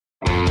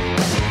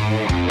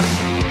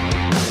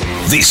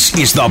This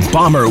is the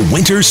Bomber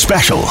Winter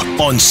Special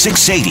on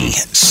 680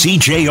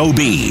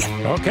 CJOB.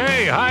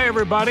 Okay, hi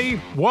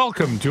everybody.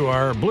 Welcome to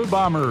our Blue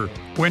Bomber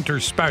Winter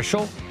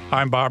Special.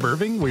 I'm Bob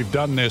Irving. We've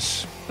done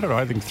this,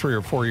 I think 3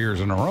 or 4 years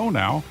in a row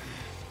now,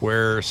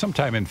 where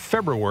sometime in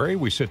February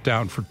we sit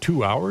down for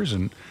 2 hours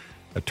and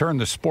turn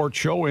the sports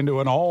show into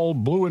an all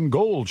blue and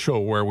gold show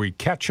where we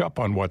catch up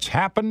on what's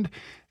happened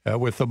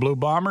with the Blue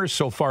Bombers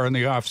so far in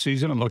the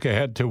offseason and look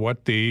ahead to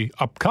what the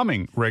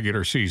upcoming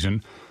regular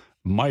season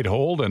might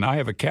hold. And I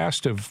have a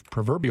cast of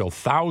proverbial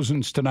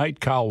thousands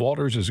tonight. Kyle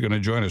Walters is going to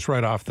join us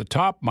right off the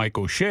top. Mike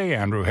O'Shea,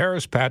 Andrew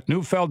Harris, Pat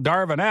Neufeld,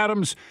 Darvin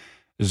Adams,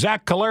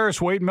 Zach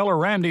Collaros, Wade Miller,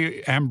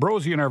 Randy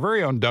Ambrosie, and our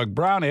very own Doug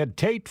Brown. Ed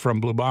Tait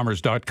from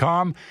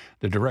BlueBombers.com,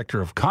 the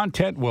director of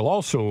content, will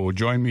also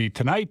join me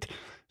tonight.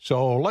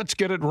 So let's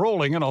get it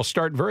rolling, and I'll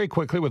start very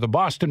quickly with the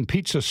Boston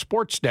Pizza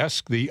Sports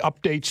Desk. The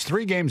updates: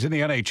 3 games in the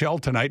NHL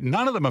tonight.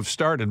 None of them have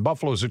started.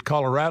 Buffalo's at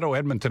Colorado,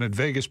 Edmonton at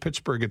Vegas,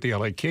 Pittsburgh at the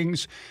LA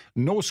Kings.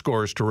 No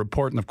scores to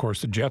report, and of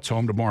course the Jets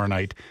home tomorrow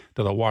night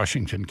to the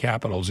Washington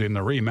Capitals in the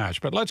rematch.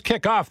 But let's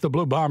kick off the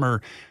Blue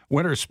Bomber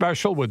Winter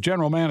Special with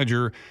General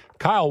Manager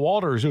Kyle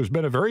Walters, who's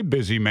been a very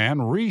busy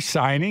man,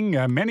 re-signing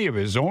many of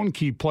his own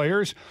key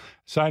players,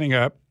 signing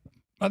a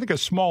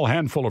small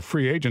handful of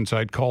free agents,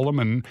 I'd call them.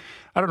 And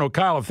I don't know,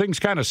 Kyle, have things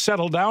kind of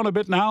settled down a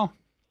bit now?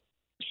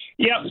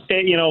 Yeah,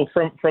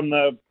 from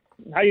the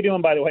 – how you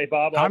doing, by the way,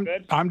 Bob? All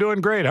good? I'm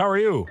doing great. How are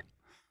you?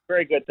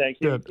 Very good, thank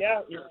you. Good. Yeah,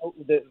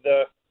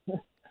 the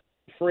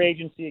free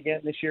agency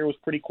again this year was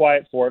pretty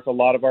quiet for us. A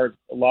lot of our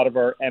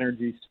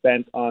energy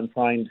spent on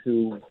trying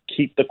to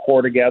keep the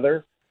core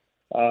together.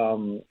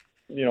 We're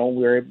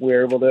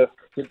able to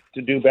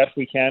do best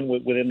we can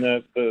within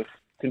the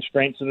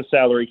constraints of the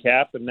salary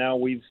cap, and now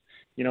we've –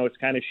 it's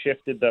kind of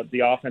shifted the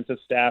offensive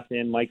staff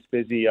in. Mike's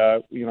busy,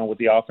 with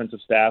the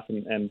offensive staff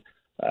and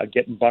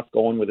getting Buck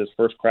going with his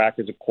first crack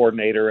as a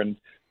coordinator. And,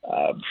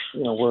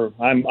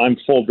 I'm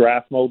full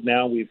draft mode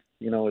now.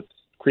 It's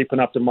creeping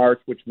up to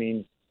March, which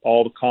means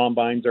all the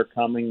combines are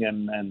coming,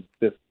 and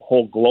this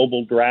whole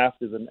global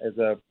draft is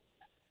a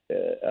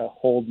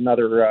whole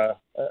nother, a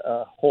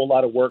whole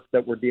lot of work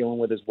that we're dealing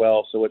with as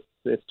well. So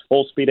it's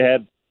full speed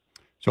ahead.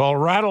 So I'll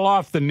rattle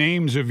off the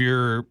names of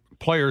your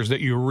players that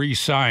you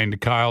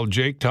re-signed, Kyle: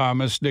 Jake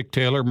Thomas, Nick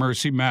Taylor,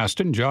 Mercy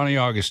Maston, Johnny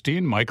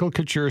Augustine, Michael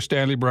Couture,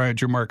 Stanley Bryant,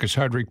 Jamarcus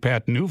Hudrick,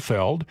 Pat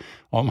Neufeld,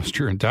 almost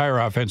your entire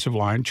offensive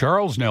line,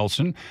 Charles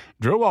Nelson,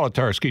 Drew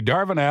Wolotarski,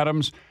 Darvin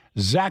Adams,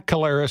 Zach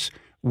Collaros,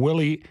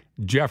 Willie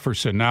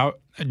Jefferson. Now,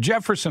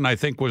 Jefferson, I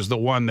think, was the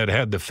one that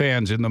had the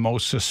fans in the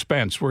most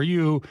suspense. Were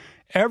you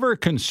ever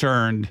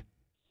concerned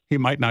he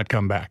might not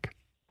come back?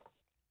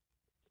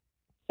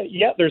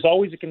 Yeah, there's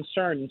always a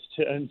concern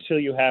until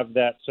you have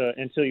that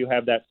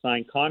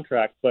signed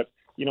contract. But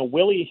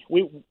Willie's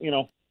a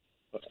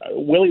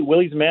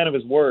man of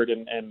his word,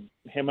 and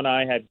him and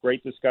I had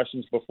great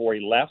discussions before he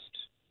left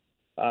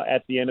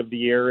at the end of the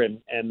year,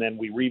 and then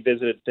we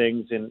revisited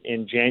things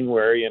in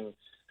January. And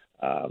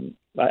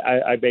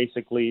I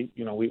basically,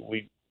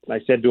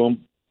 I said to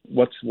him,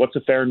 "What's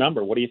a fair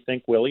number? What do you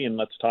think, Willie? And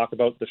let's talk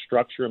about the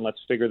structure and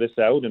let's figure this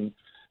out." And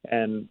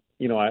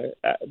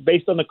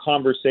based on the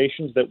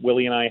conversations that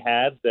Willie and I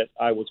had, that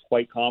I was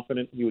quite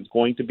confident he was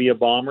going to be a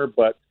Bomber,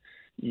 but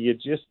you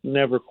just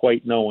never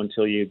quite know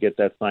until you get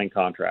that signed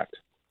contract.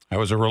 That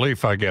was a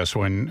relief, I guess,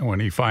 when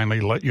he finally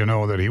let you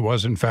know that he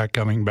was in fact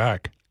coming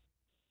back.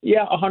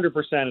 Yeah, 100%.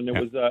 And it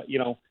was,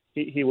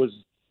 he was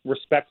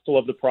respectful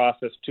of the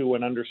process too,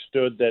 and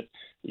understood that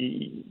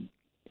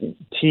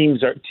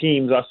teams,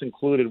 us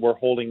included, were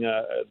holding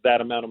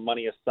that amount of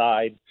money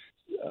aside,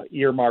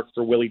 earmarked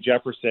for Willie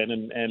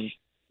Jefferson, and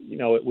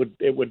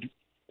it would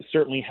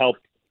certainly help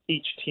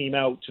each team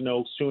out to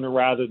know sooner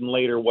rather than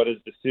later what his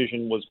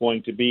decision was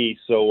going to be.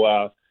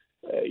 So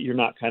you're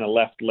not kind of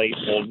left late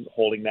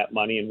holding that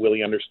money, and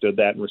Willie understood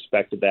that and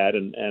respected that,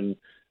 and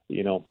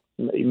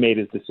he made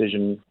his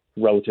decision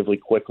relatively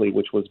quickly,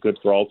 which was good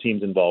for all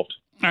teams involved.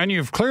 And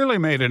you've clearly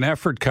made an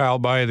effort, Kyle,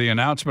 by the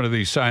announcement of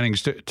these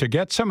signings to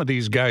get some of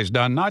these guys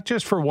done, not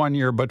just for 1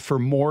 year, but for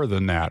more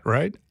than that,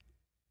 right?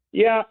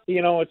 Yeah,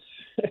 it's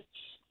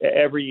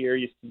every year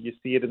you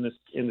see it in the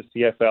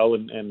CFL,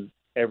 and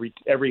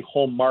every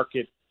home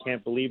market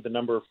can't believe the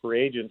number of free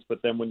agents.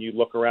 But then when you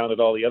look around at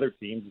all the other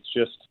teams,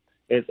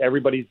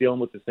 everybody's dealing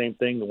with the same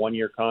thing: the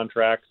 1-year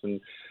contracts. And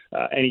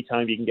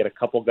anytime you can get a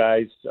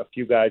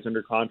few guys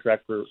under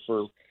contract for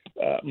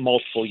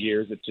multiple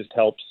years, it just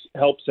helps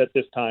at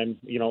this time.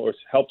 It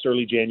helps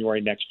early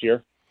January next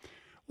year.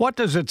 What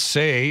does it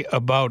say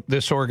about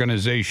this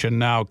organization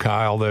now,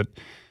 Kyle, that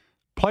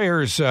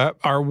players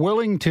are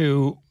willing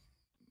to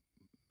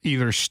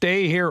either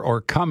stay here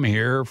or come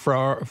here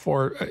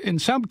for in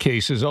some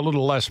cases, a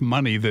little less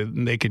money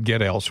than they could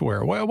get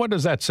elsewhere? Well, what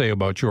does that say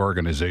about your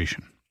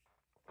organization?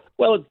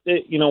 Well,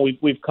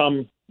 we've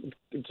come,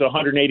 it's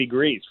 180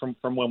 degrees from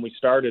when we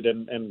started,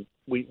 and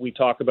we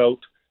talk about,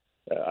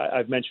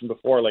 I've mentioned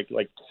before, like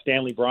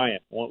Stanley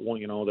Bryant,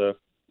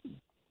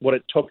 what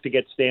it took to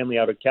get Stanley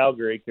out of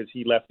Calgary, because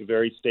he left a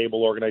very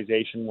stable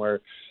organization, where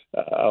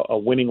a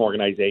winning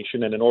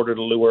organization, and in order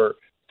to lure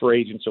for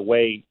agents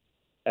away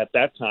at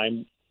that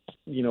time,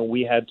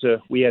 we had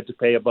to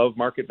pay above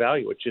market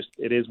value.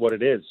 It is what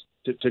it is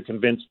to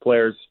convince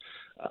players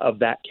of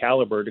that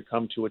caliber to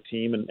come to a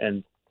team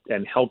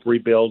and help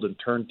rebuild and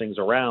turn things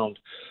around.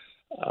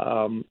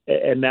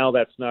 And now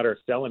that's not our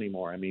sell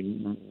anymore. I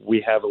mean,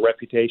 we have a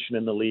reputation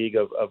in the league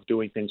of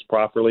doing things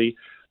properly,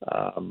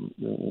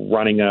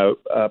 running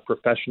a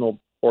professional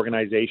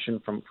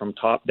organization from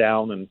top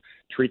down and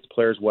treats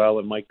players well.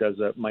 And Mike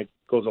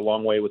goes a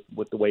long way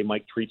with the way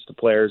Mike treats the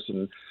players.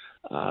 And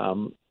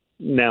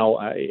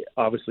now,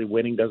 obviously,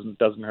 winning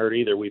doesn't hurt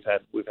either. We've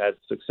had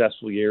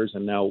successful years,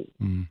 and now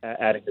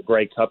adding the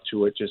Grey Cup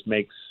to it just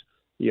makes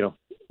you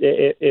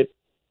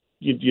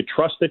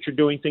trust that you're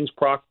doing things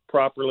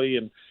properly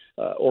and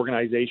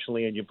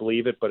organizationally, and you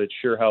believe it. But it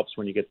sure helps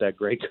when you get that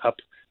Grey Cup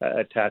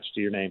attached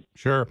to your name.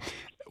 Sure.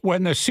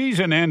 When the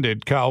season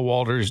ended, Kyle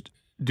Walters,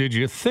 did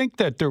you think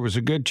that there was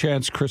a good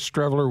chance Chris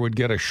Streveler would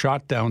get a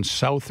shot down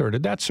south, or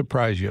did that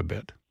surprise you a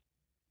bit?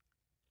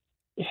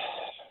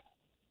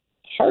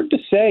 Hard to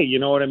say, you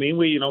know what I mean?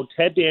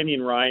 Ted, Danny,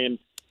 and Ryan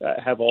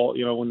have all,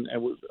 and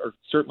are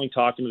certainly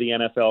talking to the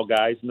NFL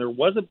guys, and there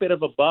was a bit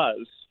of a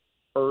buzz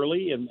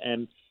early,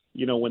 and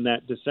when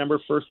that December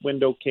 1st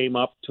window came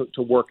up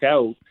to work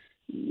out,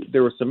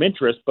 there was some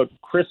interest, but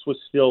Chris was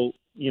still,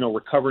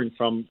 recovering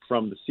from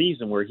the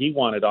season where he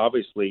wanted,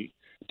 obviously,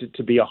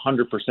 to be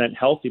 100%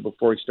 healthy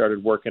before he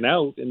started working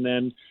out, and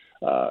then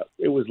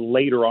it was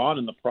later on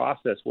in the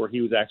process where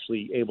he was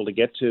actually able to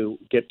get to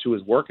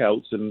his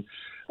workouts. And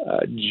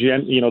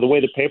the way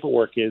the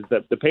paperwork is,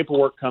 that the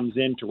paperwork comes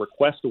in to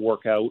request a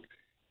workout,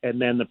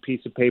 and then the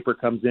piece of paper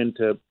comes in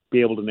to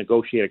be able to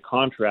negotiate a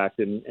contract.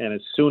 And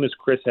as soon as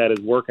Chris had his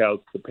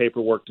workouts, the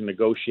paperwork to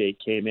negotiate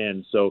came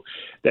in. So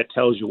that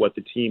tells you what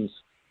the team's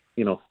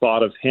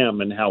thought of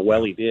him and how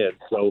well he did.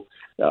 So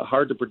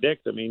hard to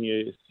predict. I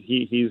mean,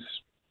 he's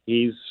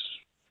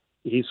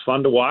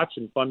fun to watch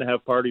and fun to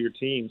have part of your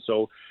team.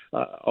 So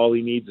all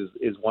he needs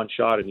is one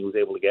shot, and he was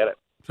able to get it.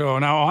 So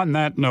now on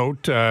that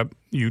note,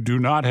 you do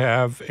not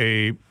have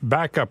a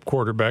backup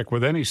quarterback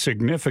with any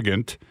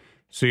significant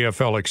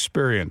CFL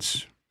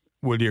experience.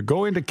 Will you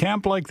go into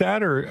camp like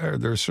that, or are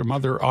there some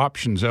other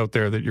options out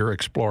there that you're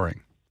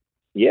exploring?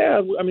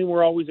 Yeah, I mean,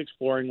 we're always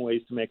exploring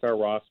ways to make our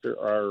roster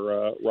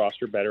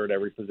better at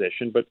every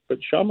position. But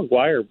Sean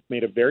McGuire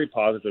made a very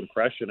positive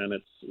impression, and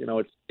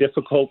it's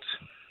difficult.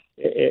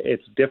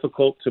 It's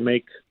difficult to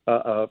make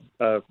a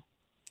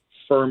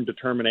firm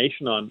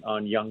determination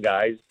on young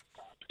guys,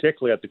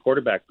 particularly at the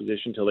quarterback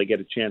position, until they get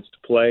a chance to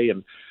play.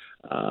 And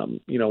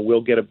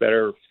we'll get a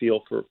better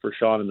feel for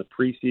Sean in the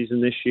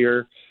preseason this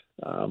year.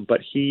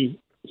 But he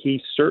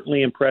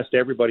certainly impressed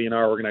everybody in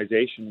our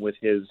organization with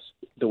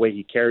the way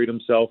he carried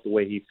himself, the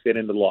way he fit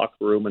into the locker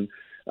room, and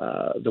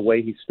the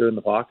way he stood in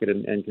the pocket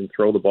and can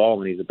throw the ball.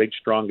 And he's a big,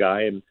 strong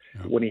guy. And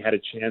when he had a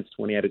chance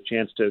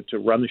to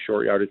run the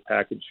short yardage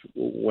package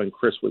when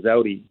Chris was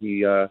out, he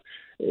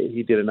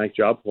did a nice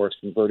job for us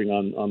converting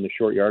on the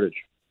short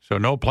yardage. So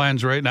no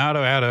plans right now to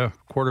add a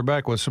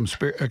quarterback with some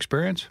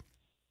experience?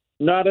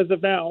 Not as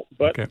of now,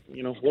 but okay.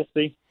 We'll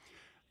see.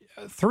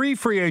 3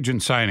 free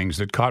agent signings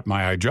that caught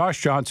my eye.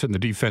 Josh Johnson, the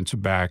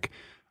defensive back.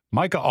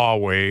 Micah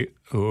Alway,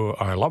 who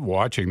I love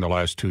watching the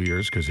last 2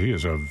 years because he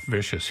is a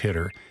vicious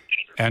hitter.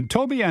 And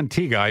Toby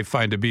Antigua I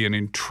find to be an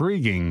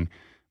intriguing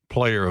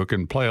player who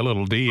can play a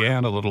little D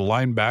and a little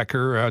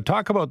linebacker.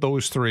 Talk about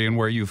those 3 and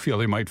where you feel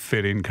they might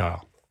fit in,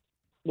 Kyle.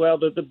 Well,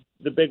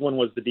 the big one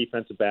was the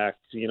defensive backs.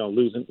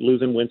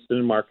 Losing Winston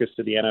and Marcus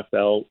to the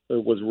NFL,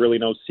 it was really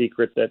no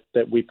secret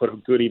that we put a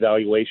good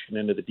evaluation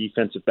into the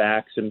defensive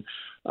backs. And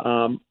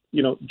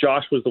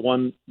Josh was the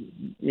one,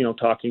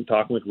 talking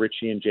with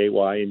Richie and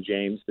JY and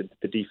James,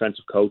 the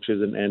defensive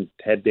coaches, and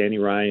Ted, Danny,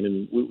 Ryan,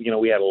 and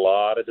we had a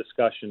lot of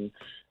discussion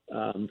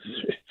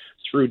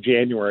through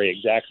January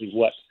exactly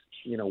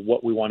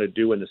what we want to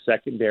do in the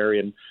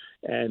secondary.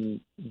 And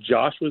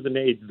Josh was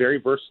very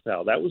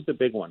versatile. That was the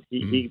big one.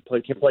 He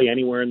can play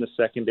anywhere in the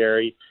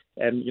secondary,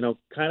 and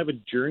kind of a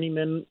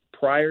journeyman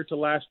prior to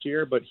last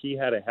year, but he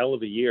had a hell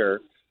of a year,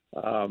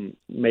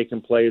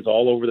 making plays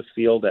all over the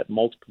field at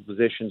multiple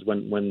positions.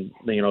 When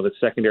the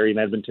secondary in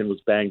Edmonton was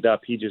banged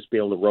up, he'd just be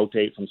able to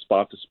rotate from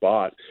spot to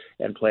spot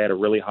and play at a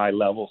really high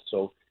level.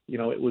 So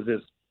it was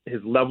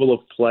his level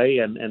of play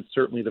and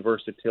certainly the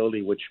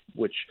versatility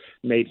which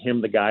made him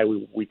the guy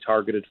we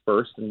targeted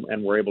first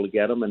and were able to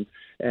get him.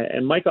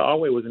 And Micah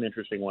Alway was an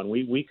interesting one.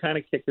 We kind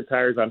of kicked the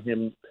tires on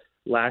him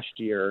last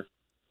year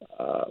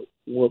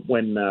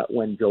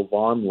when Joe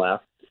Vaughn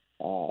left.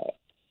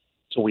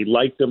 So we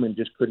liked him and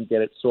just couldn't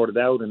get it sorted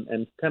out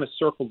and kind of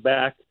circled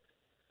back.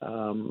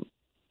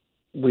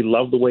 We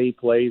love the way he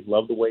plays,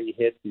 love the way he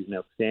hits. He's an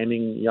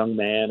outstanding young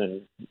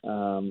man,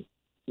 and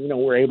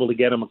we're able to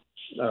get him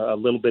a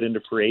little bit into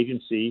free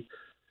agency,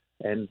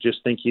 and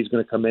just think he's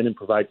going to come in and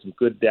provide some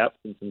good depth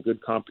and some good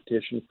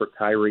competition for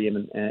Kyrie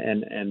and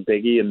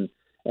Biggie,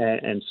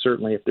 and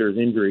certainly if there's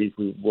injuries,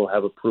 we will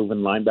have a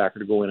proven linebacker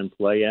to go in and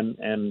play,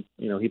 and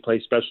he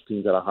plays special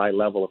teams at a high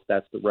level if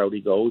that's the route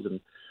he goes, and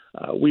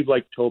we've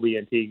liked Toby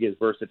Antigua's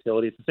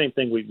versatility. It's the same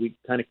thing. We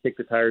kind of kicked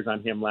the tires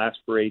on him last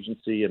free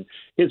agency, and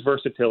his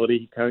versatility.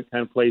 He kind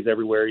of plays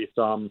everywhere. You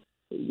saw him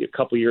a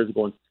couple of years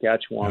ago in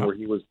Saskatchewan, where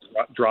he was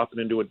dropping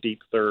into a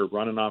deep third,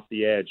 running off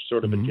the edge,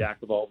 sort of a jack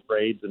of all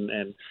trades,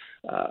 and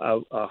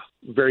a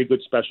very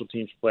good special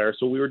teams player.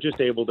 So we were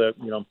just able to,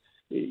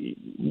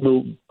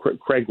 move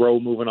Craig Rowe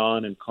moving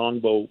on and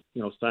Kongbo,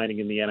 signing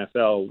in the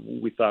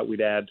NFL. We thought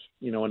we'd add,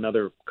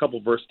 another couple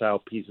versatile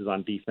pieces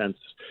on defense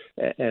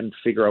and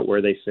figure out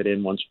where they fit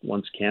in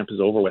once camp is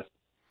over with.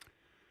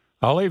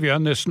 I'll leave you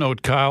on this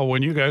note, Kyle.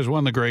 When you guys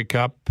won the Grey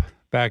Cup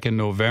back in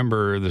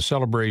November, the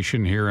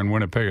celebration here in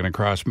Winnipeg and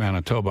across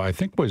Manitoba, I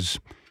think, was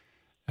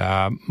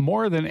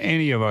more than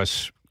any of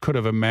us could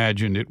have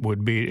imagined it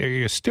would be. Are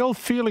you still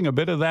feeling a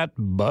bit of that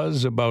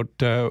buzz about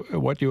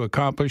what you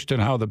accomplished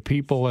and how the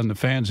people and the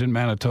fans in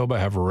Manitoba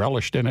have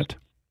relished in it?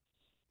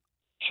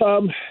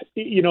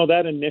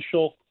 That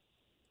initial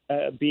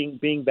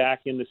being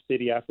back in the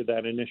city after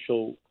that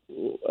initial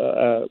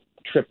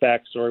trip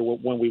back,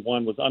 when we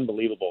won, was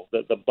unbelievable.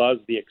 The buzz,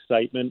 the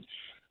excitement.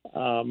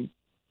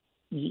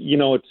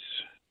 It's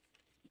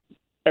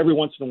every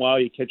once in a while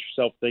you catch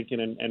yourself thinking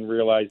and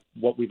realize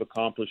what we've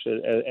accomplished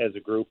as a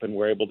group, and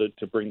we're able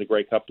to bring the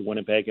Grey Cup to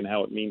Winnipeg and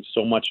how it means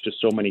so much to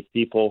so many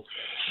people.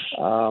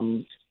 But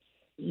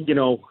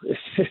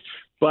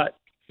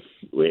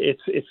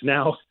it's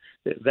now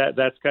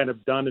that's kind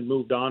of done and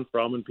moved on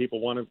from, and people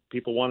want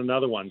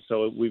another one.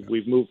 So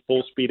we've moved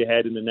full speed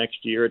ahead in the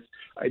next year.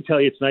 I tell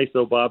you, it's nice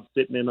though, Bob,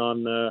 sitting in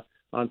on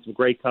some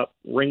Grey Cup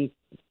ring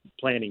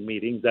planning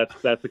meetings.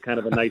 That's a kind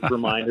of a nice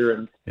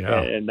reminder,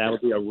 and that'll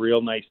be a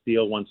real nice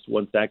deal once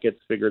that gets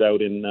figured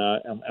out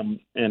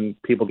and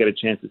people get a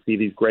chance to see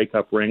these Grey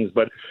Cup rings.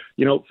 But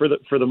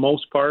for the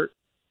most part,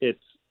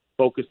 it's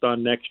focused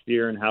on next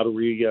year and how do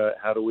we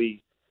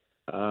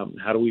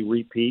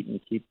repeat and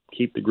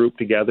keep the group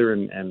together,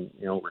 and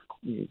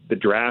the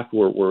draft,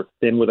 we're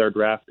thin with our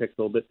draft picks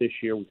a little bit this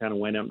year. We kind of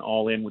went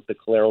all in with the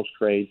Collaros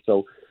trade,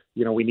 so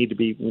we need to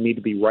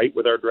be right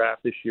with our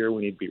draft this year.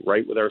 We need to be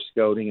right with our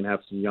scouting and have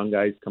some young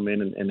guys come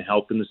in and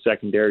help in the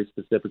secondary,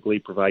 specifically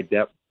provide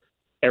depth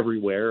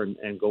everywhere,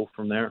 and go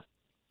from there.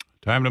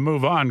 Time to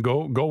move on.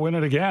 Go win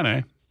it again,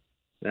 eh?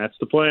 That's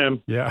the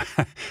plan. Yeah.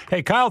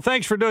 Hey, Kyle,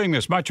 thanks for doing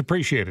this. Much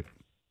appreciated.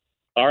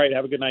 All right.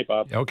 Have a good night,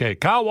 Bob. Okay.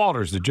 Kyle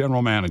Walters, the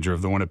general manager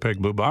of the Winnipeg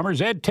Blue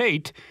Bombers. Ed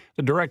Tait,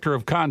 the director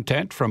of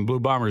content from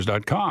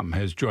BlueBombers.com,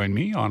 has joined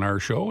me on our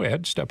show.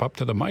 Ed, step up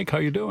to the mic. How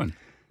you doing?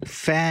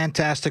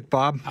 Fantastic,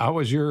 Bob. How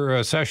was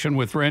your session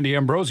with Randy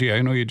Ambrosie?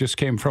 I know you just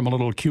came from a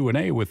little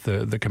Q&A with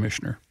the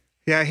commissioner.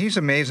 Yeah, he's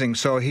amazing.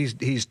 So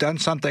he's done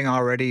something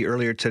already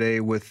earlier today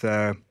with,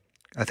 I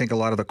think, a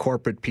lot of the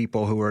corporate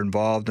people who were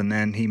involved, and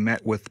then he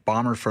met with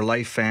Bomber for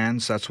Life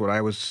fans. That's what I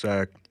was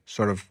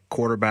sort of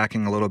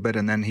quarterbacking a little bit,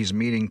 and then he's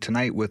meeting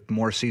tonight with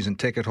more season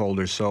ticket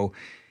holders. So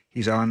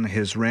he's on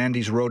his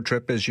Randy's road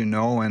trip, as you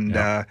know, and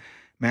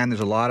man,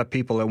 there's a lot of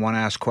people that want to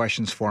ask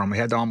questions for him. We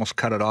had to almost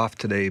cut it off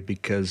today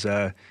because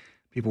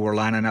people were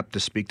lining up to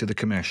speak to the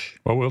commish.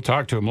 Well, we'll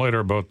talk to him later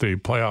about the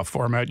playoff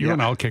format. You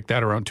and I'll kick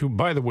that around, too.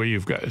 By the way,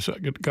 you've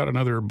got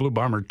another Blue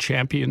Bomber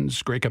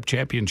Champions, Grey Cup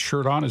Champions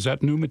shirt on. Is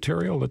that new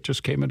material that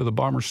just came into the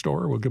Bomber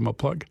store? We'll give him a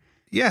plug.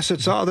 Yes,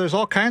 there's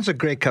all kinds of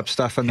Grey Cup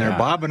stuff in there,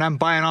 Bob, and I'm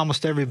buying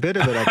almost every bit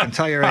of it. I can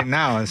tell you right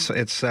now. It's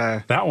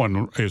that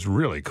one is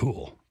really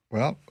cool.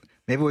 Well,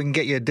 maybe we can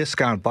get you a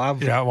discount,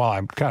 Bob. Yeah, well,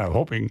 I'm kind of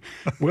hoping.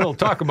 We'll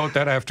talk about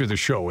that after the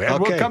show. And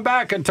we'll come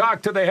back and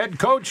talk to the head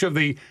coach of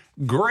the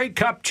Grey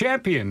Cup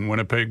champion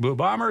Winnipeg Blue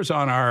Bombers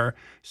on our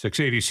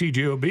 680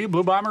 CJOB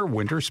Blue Bomber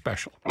Winter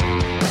Special.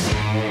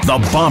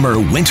 The Bomber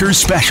Winter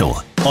Special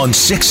on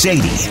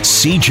 680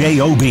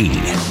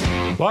 CJOB.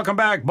 Welcome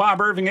back.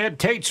 Bob Irving Ed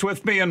Tait's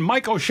with me, and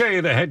Mike O'Shea,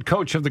 the head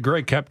coach of the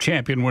Grey Cup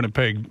champion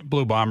Winnipeg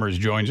Blue Bombers,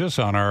 joins us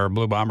on our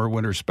Blue Bomber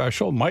Winter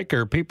Special. Mike,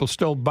 are people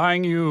still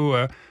buying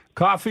you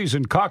coffees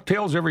and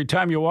cocktails every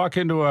time you walk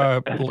into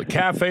a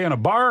cafe and a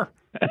bar?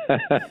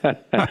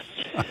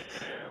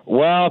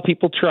 Well,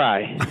 people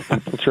try.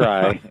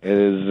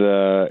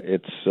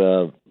 It's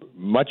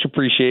much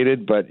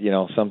appreciated, but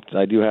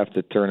I do have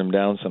to turn them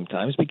down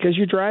sometimes because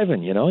you're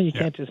driving. You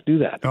can't just do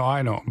that. Oh,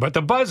 I know, but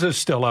the buzz is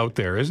still out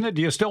there, isn't it?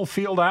 Do you still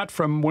feel that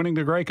from winning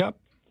the Grey Cup?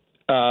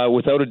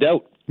 Without a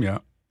doubt. Yeah.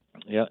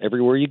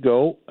 Everywhere you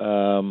go,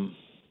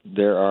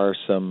 there are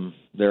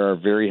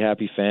very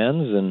happy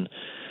fans and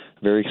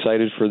very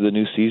excited for the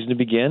new season to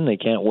begin. They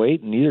can't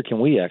wait, and neither can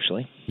we,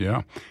 actually.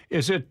 Yeah.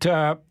 Is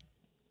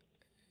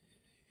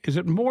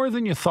it more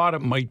than you thought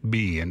it might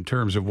be in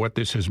terms of what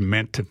this has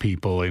meant to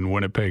people in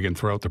Winnipeg and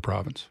throughout the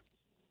province?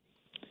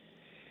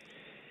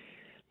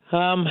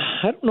 I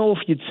don't know if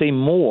you'd say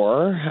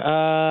more.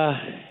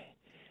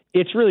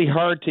 It's really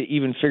hard to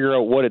even figure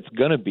out what it's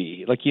going to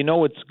be.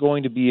 It's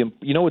going to be,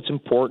 it's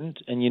important,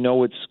 and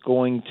it's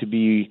going to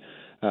be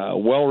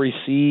well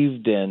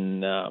received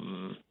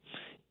and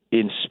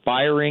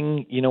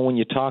inspiring. When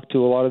you talk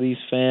to a lot of these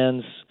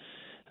fans,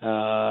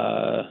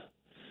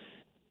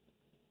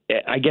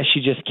 I guess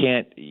you just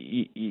can't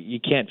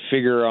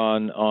figure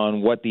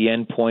on what the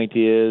end point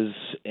is,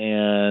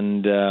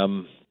 and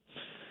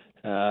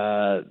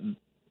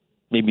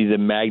maybe the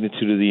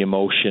magnitude of the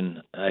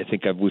emotion. I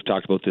think we've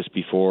talked about this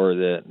before,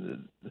 that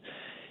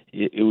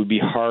it would be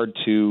hard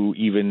to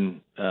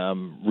even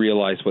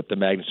realize what the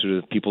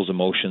magnitude of people's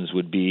emotions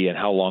would be and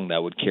how long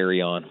that would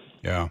carry on.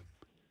 Yeah.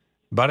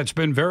 But it's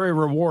been very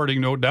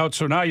rewarding, no doubt.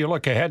 So now you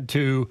look ahead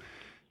to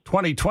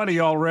 2020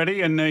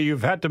 already, and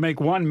you've had to make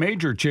one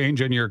major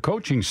change in your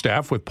coaching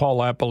staff with Paul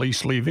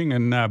Lapalisse leaving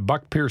and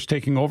Buck Pierce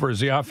taking over as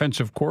the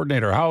offensive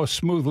coordinator. How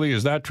smoothly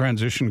is that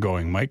transition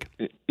going, Mike?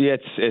 Yeah,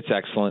 it's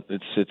excellent.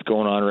 It's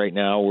going on right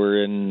now.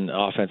 We're in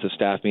offensive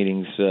staff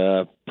meetings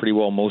pretty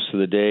well most of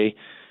the day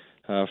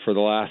for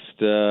the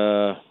last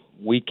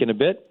week and a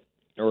bit,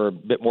 or a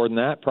bit more than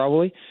that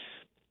probably.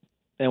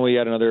 And we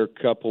got another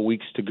couple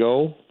weeks to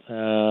go.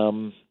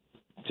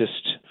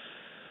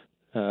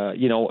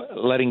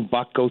 Letting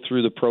Buck go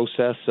through the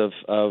process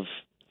of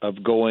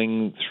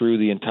going through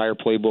the entire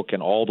playbook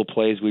and all the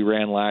plays we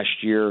ran last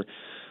year.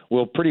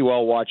 We'll pretty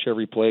well watch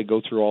every play,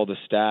 go through all the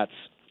stats,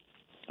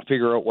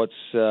 figure out what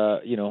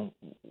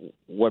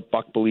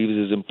Buck believes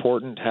is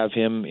important, have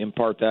him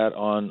impart that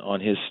on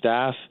his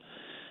staff,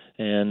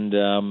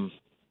 and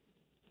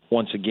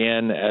once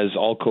again, as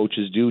all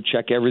coaches do,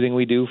 check everything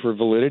we do for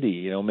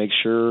validity. Make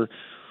sure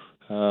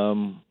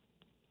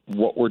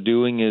what we're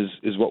doing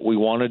is what we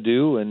want to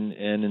do, and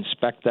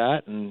inspect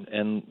that,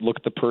 and look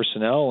at the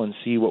personnel and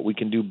see what we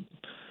can do,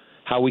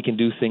 how we can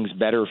do things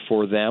better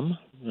for them.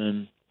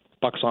 And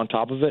Buck's on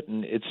top of it,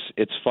 and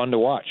it's fun to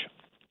watch.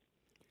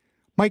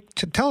 Mike,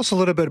 tell us a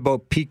little bit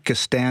about Pete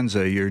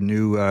Costanza, your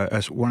new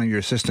as one of your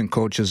assistant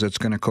coaches that's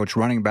going to coach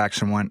running backs,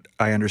 from what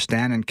I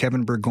understand, and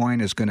Kevin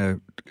Burgoyne is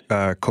going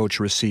to coach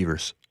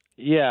receivers.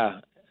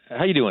 Yeah.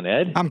 How you doing,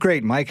 Ed? I'm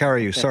great, Mike. How are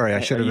you? Sorry,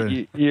 I should have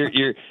been.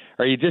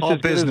 Are you just as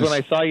good as when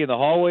I saw you in the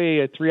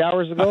hallway 3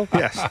 hours ago?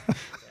 Yes.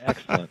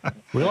 Excellent.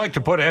 We like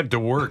to put Ed to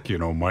work,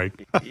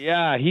 Mike.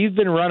 Yeah, he's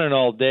been running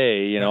all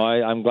day.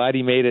 I'm glad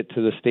he made it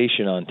to the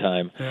station on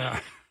time. Yeah.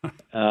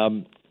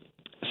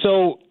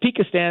 So Pete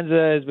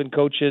Costanza has been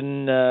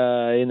coaching in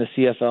the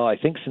CFL, I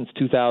think, since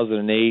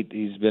 2008.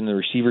 He's been the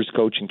receivers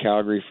coach in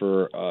Calgary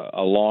for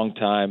a long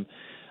time.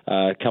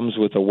 Comes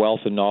with a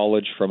wealth of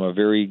knowledge from a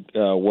very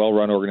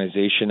well-run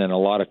organization, and a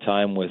lot of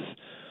time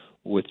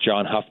with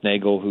John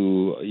Huffnagel,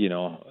 who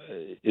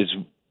is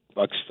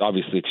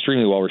obviously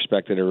extremely well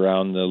respected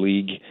around the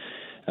league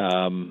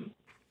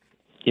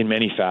in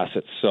many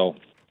facets. So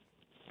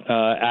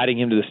adding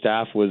him to the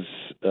staff was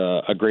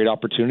a great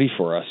opportunity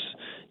for us.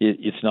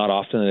 It's not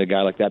often that a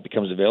guy like that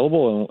becomes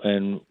available,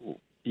 and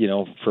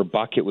for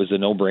Buck it was a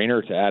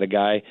no-brainer to add a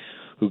guy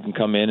who can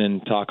come in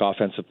and talk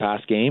offensive pass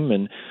game,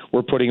 and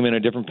we're putting him in a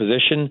different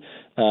position.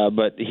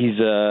 But he's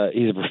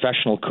a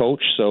professional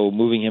coach, so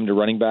moving him to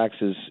running backs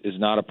is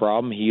not a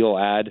problem. He'll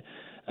add,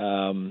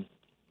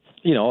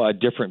 a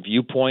different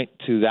viewpoint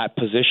to that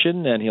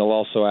position, and he'll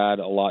also add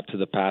a lot to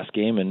the pass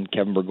game. And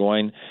Kevin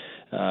Burgoyne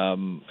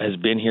has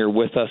been here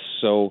with us,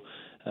 so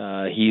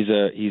he's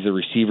a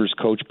receivers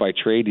coach by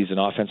trade. He's an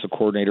offensive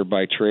coordinator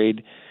by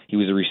trade. He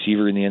was a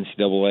receiver in the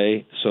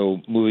NCAA, so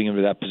moving him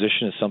to that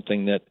position is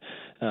something that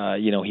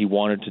he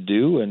wanted to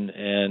do, and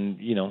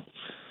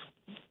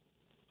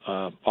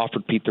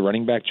offered Pete the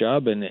running back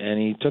job, and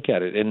he took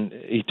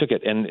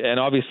it. And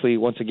obviously,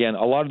 once again,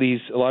 a lot of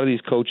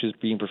these coaches,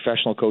 being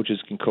professional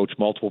coaches, can coach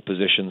multiple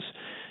positions.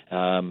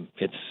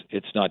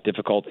 It's not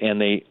difficult,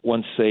 and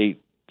once they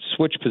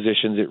switch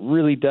positions, it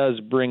really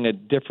does bring a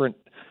different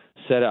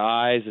set of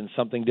eyes and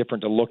something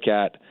different to look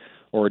at,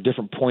 or a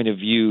different point of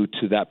view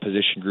to that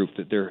position group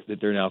that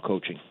they're now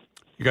coaching.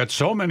 You got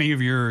so many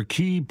of your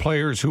key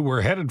players who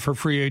were headed for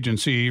free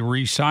agency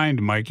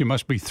re-signed, Mike. You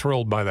must be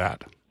thrilled by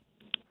that.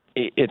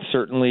 It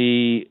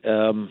certainly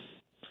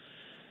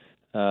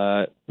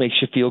makes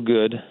you feel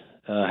good.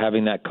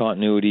 Having that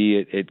continuity,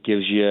 it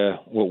gives you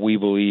what we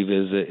believe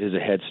is a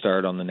head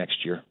start on the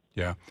next year.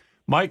 Yeah.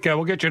 Mike,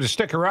 we'll get you to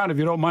stick around, if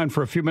you don't mind,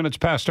 for a few minutes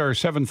past our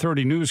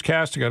 7:30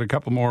 newscast. I got a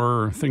couple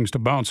more things to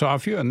bounce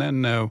off you, and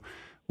then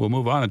we'll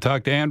move on and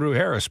talk to Andrew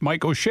Harris.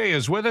 Mike O'Shea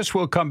is with us.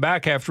 We'll come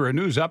back after a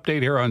news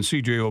update here on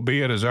CJOB.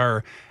 It is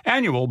our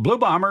annual Blue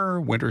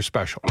Bomber Winter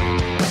Special.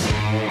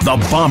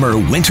 The Bomber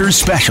Winter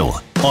Special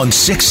on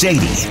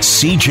 680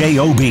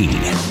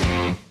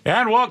 CJOB.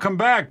 And welcome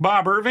back.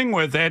 Bob Irving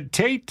with Ed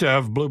Tait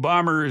of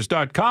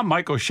BlueBombers.com.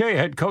 Mike O'Shea,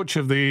 head coach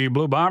of the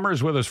Blue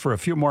Bombers, with us for a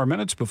few more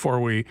minutes before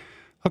we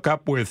hook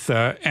up with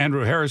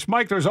Andrew Harris.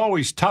 Mike, there's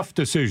always tough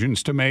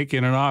decisions to make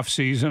in an off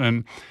season,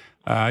 and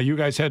you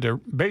guys had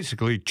to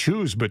basically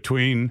choose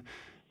between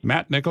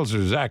Matt Nichols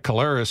or Zach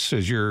Collaros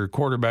as your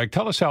quarterback.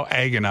 Tell us how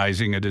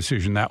agonizing a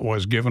decision that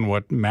was, given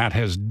what Matt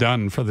has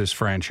done for this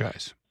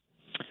franchise.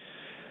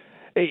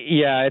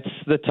 Yeah, it's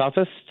the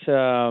toughest.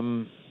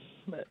 None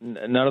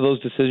of those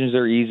decisions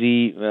are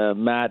easy.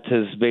 Matt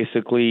has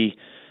basically,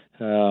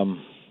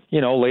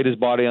 laid his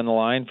body on the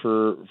line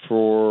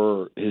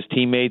for his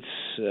teammates,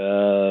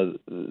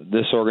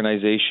 this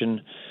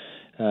organization,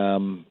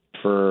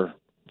 for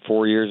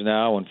 4 years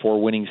now and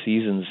 4 winning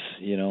seasons.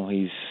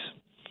 He's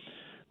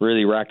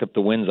really racked up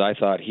the wins, I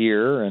thought,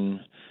 here, and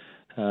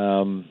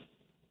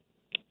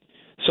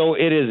So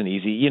it isn't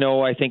easy.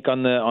 I think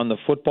on the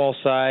football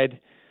side,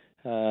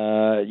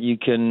 you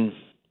can,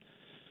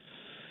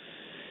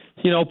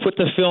 put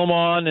the film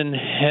on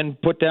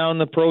and put down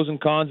the pros and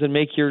cons and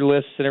make your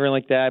lists and everything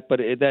like that. But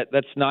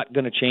that's not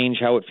going to change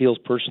how it feels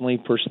personally.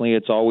 Personally,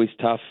 it's always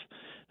tough.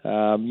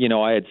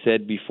 I had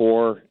said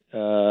before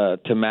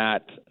to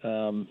Matt,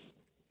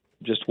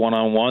 just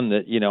one-on-one,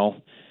 that,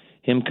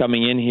 him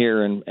coming in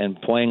here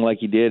and playing like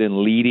he did and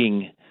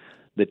leading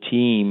the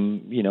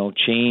team,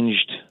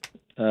 changed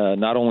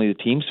not only the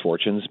team's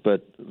fortunes,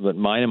 but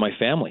mine and my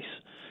family's.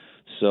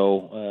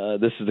 So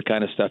this is the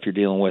kind of stuff you're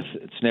dealing with.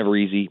 It's never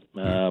easy,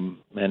 and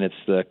it's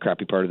the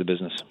crappy part of the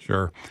business.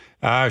 Sure.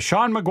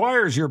 Sean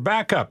McGuire's your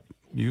backup.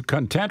 You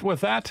content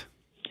with that?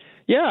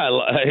 Yeah,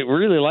 I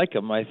really like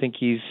him. I think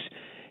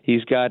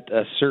he's got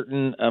a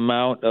certain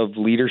amount of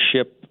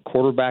leadership,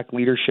 quarterback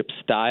leadership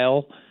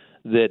style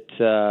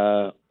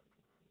that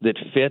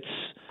fits.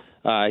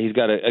 He's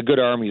got a good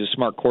arm. He's a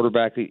smart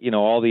quarterback.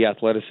 All the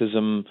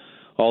athleticism,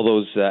 all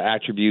those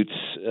attributes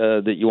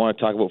that you want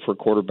to talk about for a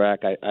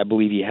quarterback, I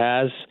believe he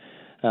has.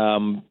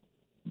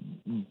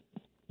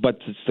 But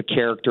it's the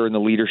character and the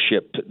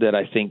leadership that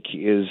I think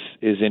is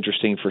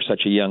interesting for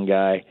such a young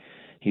guy.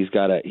 He's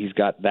got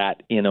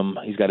that in him.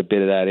 He's got a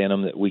bit of that in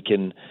him that we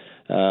can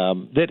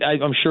that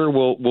I'm sure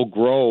will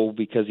grow,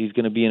 because he's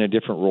going to be in a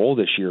different role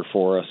this year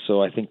for us.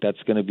 So I think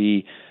that's going to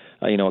be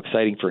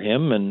exciting for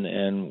him,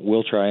 and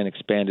we'll try and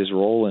expand his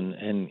role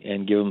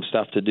and give him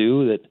stuff to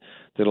do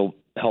that'll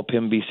help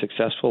him be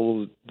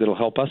successful, that'll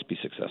help us be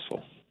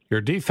successful. Your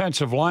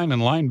defensive line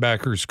and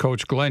linebackers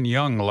coach Glenn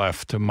Young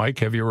left. Mike,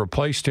 have you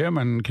replaced him,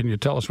 and can you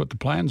tell us what the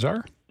plans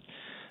are?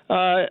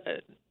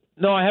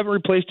 No, I haven't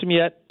replaced him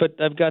yet, but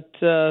I've got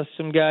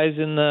some guys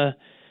in the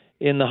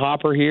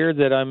hopper here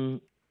that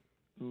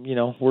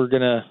we're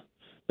going to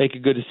make a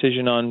good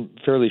decision on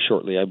fairly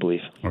shortly, I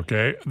believe.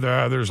 Okay.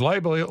 There's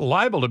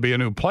liable to be a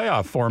new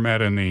playoff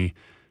format in the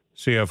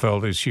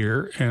CFL this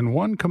year, and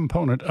one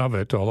component of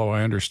it, although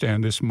I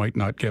understand this might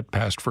not get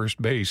past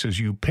first base, is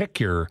you pick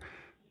your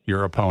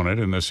opponent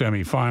in the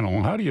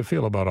semifinal. How do you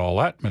feel about all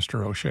that,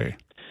 Mr. O'Shea?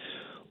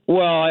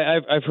 Well,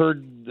 I've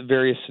heard the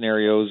various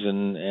scenarios,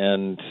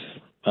 and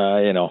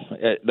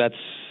that's,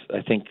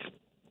 I think,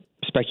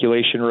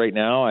 speculation right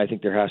now. I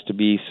think there has to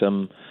be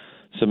some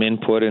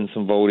input and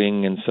some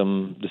voting and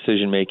some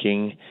decision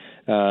making.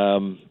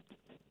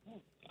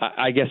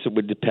 I guess it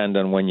would depend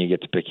on when you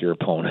get to pick your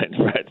opponent,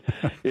 but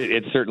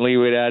it certainly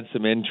would add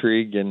some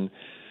intrigue. And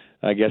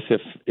I guess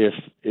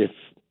if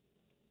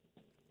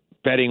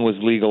betting was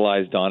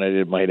legalized on it,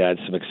 it might add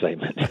some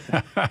excitement.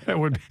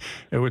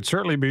 It would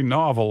certainly be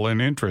novel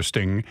and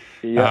interesting.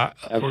 Yeah,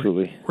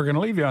 absolutely. We're going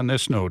to leave you on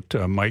this note,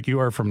 Mike.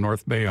 You are from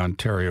North Bay,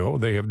 Ontario.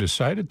 They have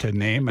decided to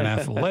name an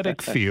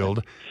athletic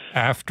field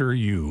after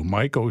you,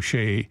 Mike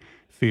O'Shea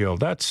Field.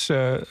 That's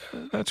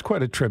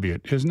quite a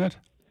tribute, isn't it?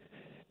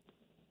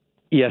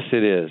 Yes,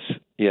 it is.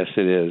 Yes,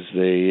 it is.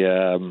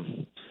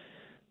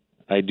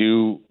 I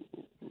do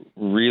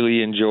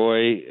really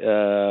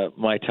enjoy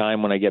my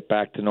time when I get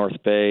back to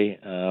North Bay.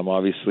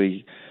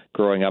 Obviously,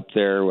 growing up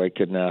there, I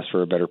couldn't ask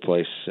for a better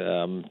place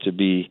to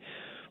be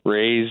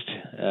raised,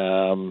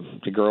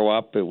 to grow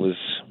up. It was,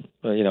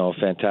 a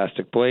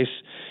fantastic place.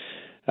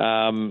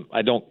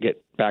 I don't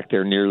get back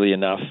there nearly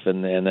enough,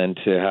 and then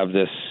to have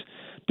this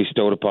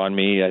bestowed upon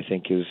me, I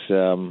think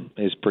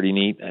is pretty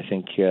neat. I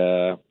think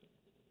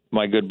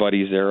my good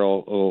buddies there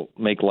will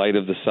make light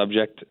of the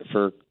subject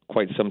for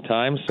quite some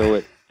time, so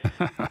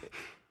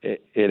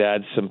it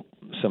adds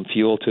some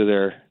fuel to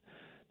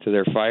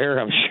their fire,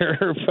 I'm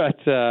sure,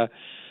 but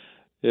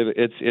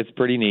it's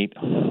pretty neat.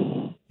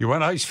 You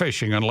went ice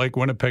fishing on Lake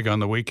Winnipeg on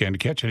the weekend.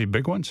 Catch any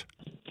big ones?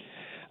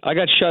 I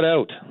got shut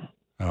out.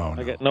 Oh,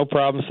 no. I got no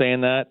problem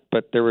saying that,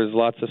 but there was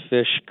lots of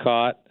fish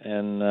caught,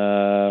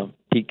 and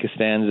Pete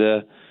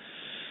Costanza,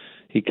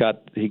 he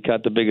caught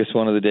the biggest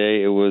one of the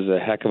day. It was a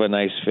heck of a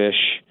nice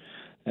fish,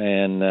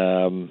 and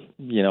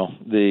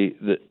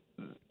the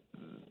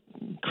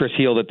Chris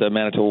Heald at the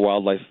Manitoba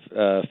Wildlife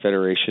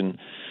Federation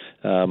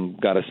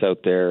got us out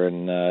there,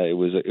 and it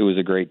was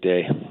a great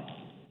day.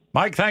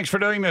 Mike, thanks for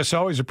doing this.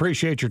 Always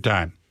appreciate your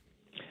time.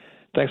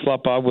 Thanks a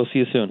lot, Bob. We'll see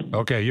you soon.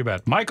 Okay, you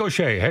bet. Mike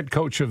O'Shea, head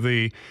coach of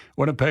the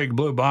Winnipeg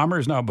Blue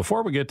Bombers. Now,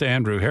 before we get to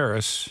Andrew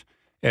Harris,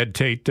 Ed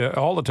Tait,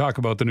 all the talk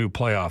about the new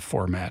playoff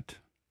format,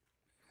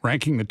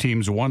 ranking the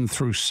teams 1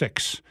 through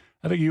 6.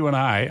 I think you and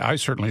I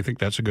certainly think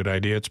that's a good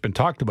idea. It's been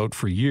talked about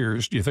for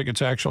years. Do you think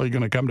it's actually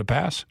going to come to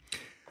pass?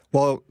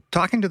 Well,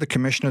 talking to the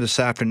commissioner this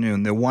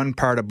afternoon, the one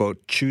part about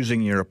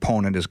choosing your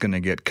opponent is going to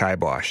get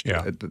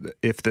kiboshed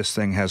if this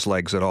thing has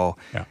legs at all.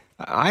 Yeah.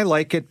 I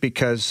like it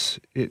because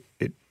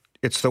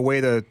it's the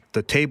way the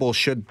table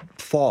should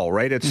fall,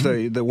 right? It's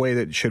the way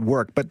that it should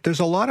work. But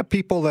there's a lot of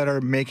people that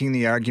are making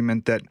the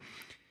argument that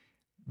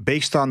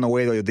based on the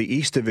way the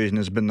East Division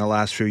has been the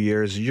last few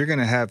years, you're going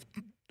to have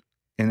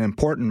in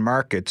important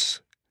markets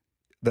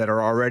that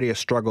are already a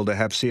struggle to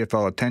have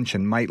CFL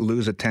attention might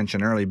lose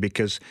attention early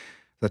because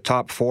the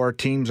top 4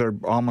 teams are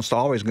almost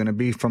always going to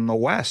be from the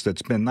West.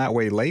 It's been that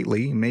way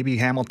lately. Maybe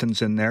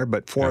Hamilton's in there,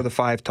 but 4 of the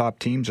 5 top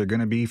teams are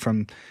going to be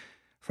from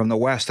the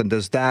West. And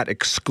does that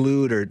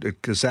exclude or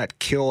does that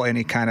kill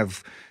any kind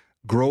of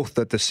growth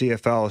that the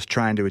CFL is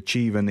trying to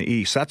achieve in the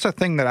East? That's a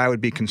thing that I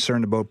would be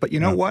concerned about. But you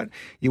know what?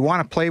 You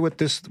want to play with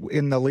this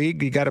in the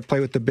league, you got to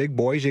play with the big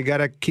boys. You got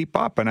to keep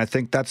up. And I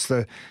think that's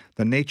the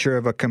nature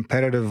of a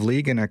competitive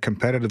league and a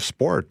competitive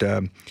sport.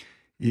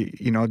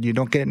 You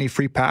don't get any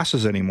free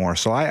passes anymore.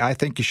 So I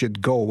think you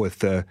should go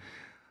with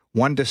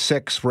 1 to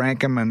 6,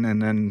 rank them,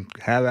 and then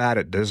have at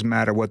it. Doesn't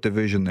matter what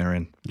division they're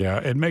in. Yeah,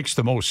 it makes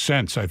the most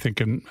sense, I think,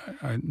 and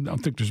I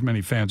don't think there's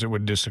many fans that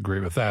would disagree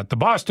with that. The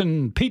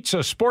Boston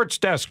Pizza Sports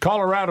Desk,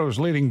 Colorado's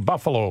leading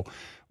Buffalo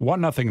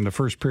 1-0 in the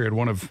first period,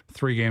 one of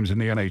 3 games in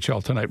the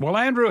NHL tonight. Well,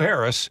 Andrew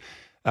Harris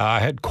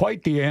had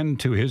quite the end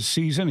to his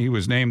season. He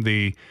was named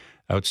the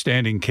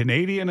outstanding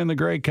Canadian in the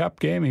Grey Cup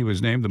game. He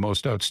was named the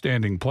most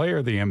outstanding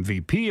player, the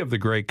MVP of the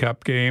Grey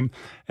Cup game,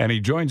 and he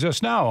joins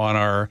us now on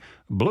our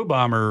Blue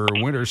Bomber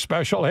Winter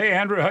Special. Hey,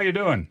 Andrew, how you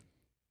doing?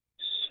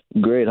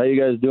 Great. How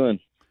you guys doing?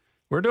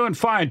 We're doing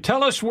fine.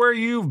 Tell us where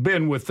you've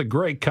been with the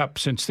Grey Cup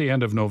since the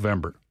end of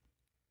November.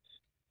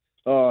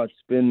 Oh, it's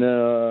been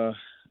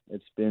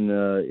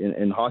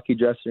in hockey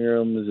dressing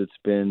rooms. It's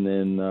been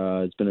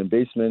in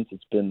basements.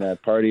 It's been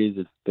at parties.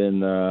 It's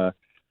been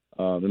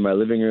in my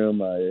living room.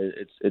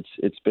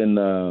 It's been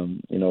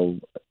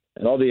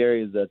in all the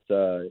areas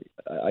that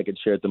I could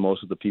share it the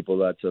most with the people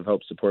that have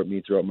helped support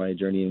me throughout my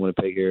journey in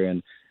Winnipeg here,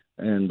 and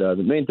the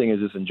main thing is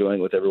just enjoying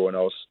it with everyone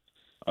else.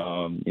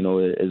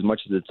 As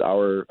much as it's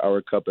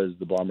our cup as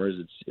the Bombers,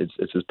 it's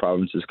this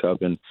province's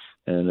cup, and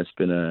it's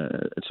been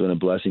a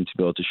blessing to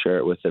be able to share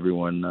it with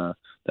everyone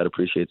that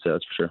appreciates that.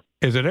 That's for sure.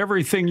 Is it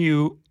everything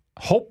you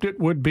hoped it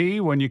would be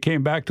when you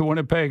came back to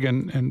Winnipeg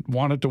and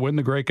wanted to win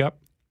the Grey Cup?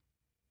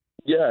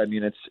 Yeah, I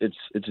mean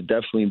it's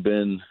definitely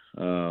been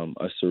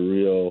a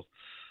surreal,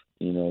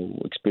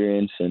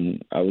 experience,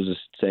 and I was just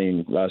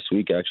saying last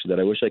week actually that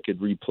I wish I could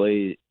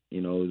replay,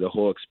 the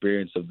whole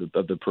experience of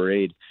the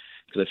parade,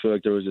 because I feel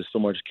like there was just so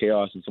much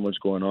chaos and so much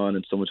going on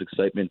and so much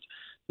excitement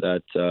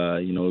that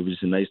it was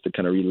just nice to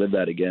kind of relive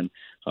that again,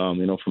 from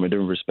a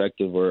different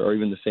perspective or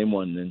even the same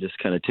one, and just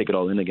kind of take it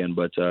all in again.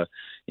 But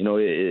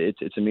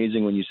it's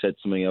amazing when you set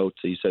something out,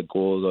 you set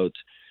goals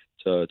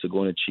out to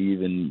go and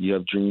achieve, and you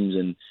have dreams,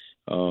 and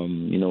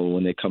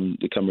when they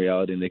become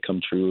reality and they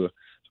come true,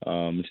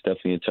 it's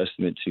definitely a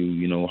testament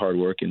to, hard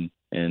work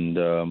and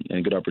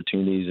good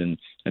opportunities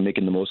and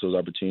making the most of those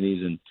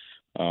opportunities. And,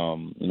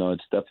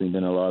 it's definitely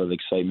been a lot of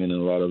excitement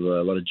and a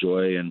lot of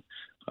joy. And,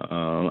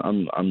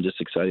 I'm just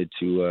excited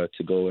to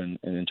go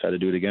and try to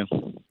do it again.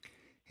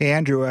 Hey,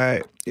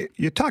 Andrew,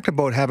 you talked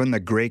about having the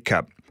Grey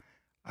Cup.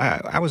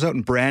 I was out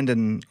in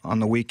Brandon on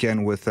the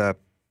weekend with,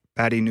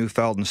 Patty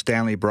Neufeld and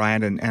Stanley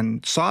Bryant,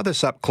 and saw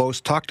this up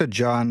close, talked to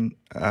John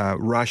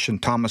Rush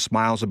and Thomas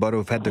Miles about it,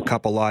 who've had the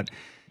Cup a lot.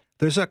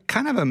 There's a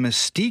kind of a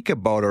mystique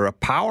about, or a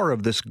power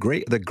of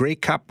the Grey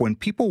Cup when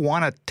people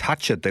want to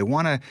touch it. They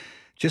want to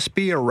just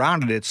be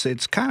around it.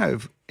 It's kind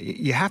of,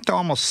 you have to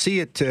almost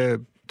see it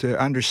to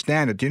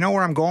understand it. Do you know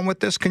where I'm going with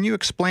this? Can you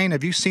explain?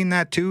 Have you seen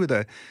that too,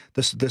 this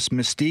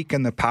mystique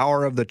and the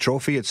power of the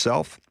trophy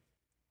itself?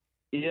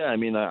 Yeah, I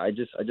mean, I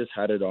just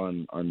had it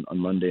on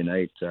Monday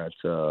night at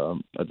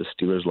the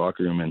Steelers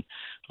locker room and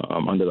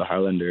under the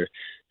Highlander,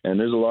 and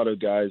there's a lot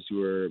of guys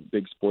who are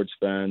big sports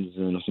fans,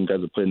 and some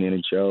guys that play in the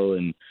NHL,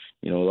 and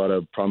a lot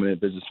of prominent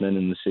businessmen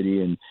in the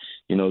city, and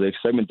the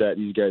excitement that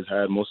these guys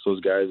had. Most of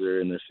those guys are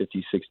in their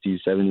 50s, 60s,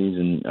 70s,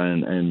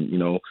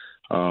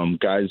 and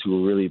guys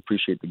who really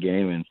appreciate the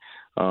game,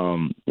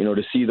 and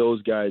to see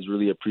those guys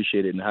really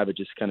appreciate it and have it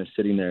just kind of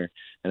sitting there,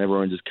 and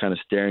everyone just kind of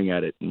staring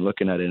at it and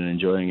looking at it and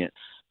enjoying it.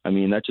 I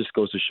mean, that just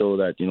goes to show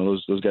that,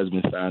 those guys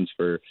have been fans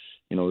for,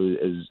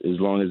 as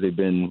long as they've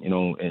been,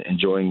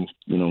 enjoying,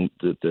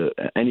 the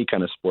any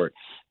kind of sport.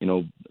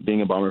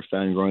 Being a Bomber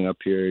fan growing up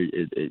here,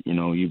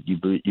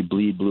 you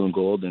bleed blue and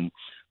gold, and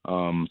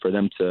for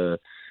them to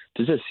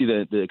just see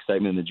the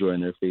excitement and the joy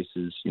in their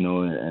faces,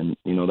 and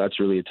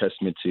that's really a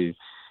testament to,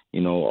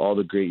 all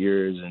the great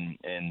years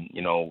and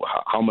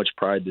how much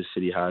pride this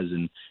city has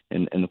in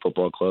the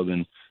football club.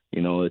 And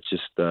it's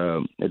just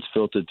it's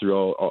filtered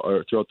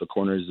throughout the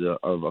corners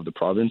of the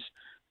province,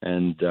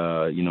 and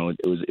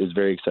it was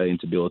very exciting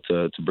to be able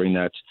to bring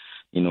that,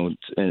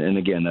 and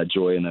again, that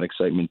joy and that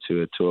excitement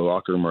to a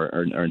locker room or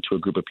to a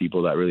group of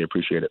people that really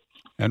appreciate it.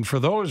 And for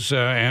those,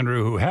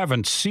 Andrew, who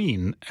haven't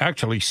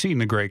actually seen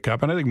the Grey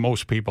Cup, and I think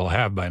most people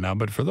have by now,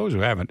 but for those who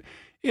haven't,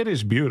 it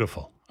is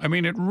beautiful. I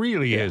mean, it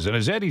really is. And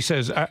as Eddie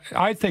says,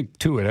 I think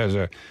too, it has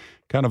a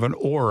kind of an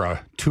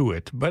aura to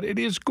it, but it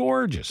is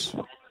gorgeous.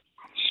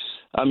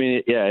 I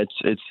mean, yeah,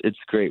 it's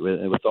great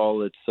with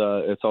all its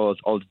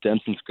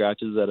dents and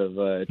scratches that have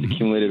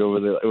accumulated over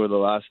the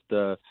last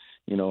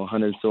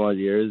 100 so odd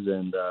years,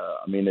 and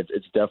I mean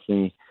it's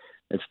definitely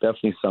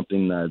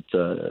something that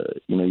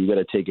you got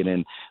to take it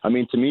in. I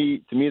mean, to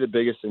me the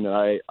biggest thing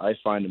that I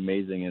find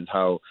amazing is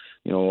how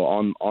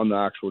on the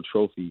actual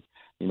trophy,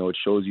 it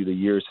shows you the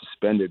years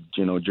suspended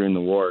during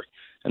the war,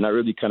 that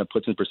really kind of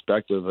puts in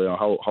perspective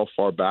how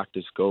far back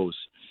this goes,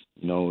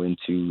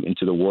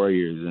 into the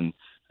Warriors. And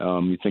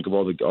you think of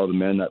all the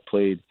men that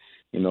played,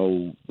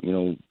 in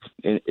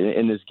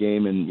this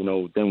game, and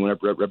then when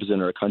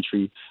representing our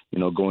country,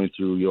 going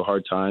through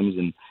hard times,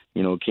 and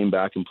came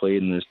back and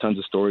played. And there's tons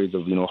of stories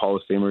of Hall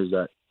of Famers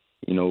that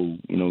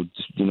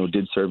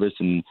did service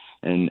and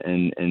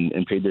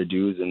paid their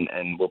dues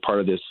and were part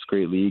of this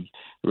great league.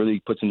 It really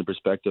puts into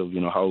perspective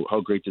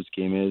how great this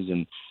game is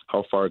and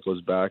how far it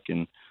goes back,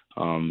 and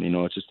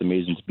it's just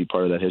amazing to be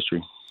part of that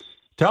history.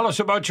 Tell us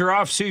about your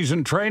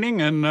off-season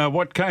training and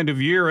what kind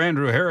of year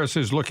Andrew Harris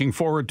is looking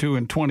forward to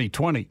in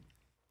 2020.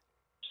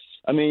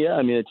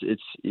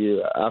 It's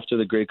after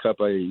the Grey Cup,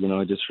 I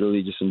just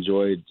really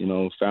enjoyed,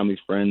 family,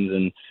 friends,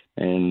 and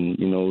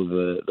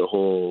the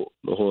whole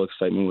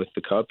excitement with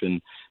the Cup,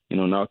 and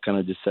now kind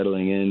of just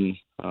settling in,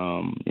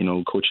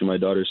 coaching my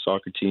daughter's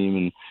soccer team,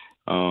 and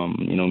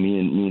me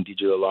and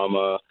DJ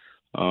Lama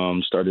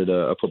started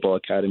a football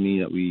academy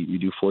that we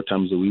do 4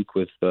 times a week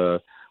with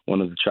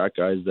one of the track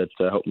guys that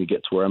helped me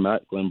get to where I'm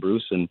at, Glenn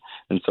Bruce, and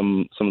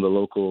some of the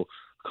local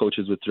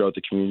coaches throughout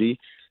the community.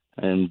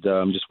 And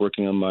I'm just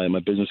working on my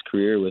business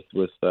career with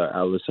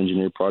Atlas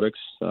Engineered Products,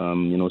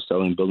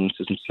 selling building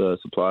systems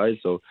supplies.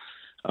 So,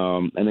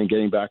 and then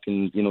getting back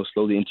and,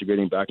 slowly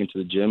integrating back into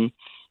the gym,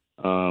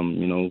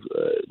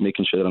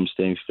 making sure that I'm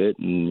staying fit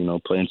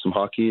and, playing some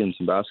hockey and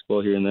some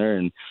basketball here and there.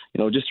 And,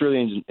 just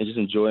really just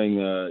enjoying,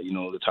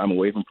 the time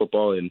away from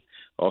football, and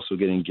also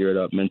getting geared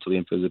up mentally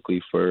and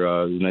physically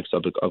for the next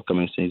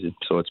upcoming season.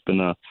 So it's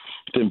been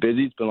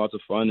busy. It's been lots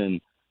of fun. And,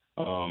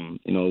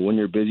 when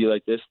you're busy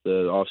like this,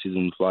 the off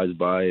season flies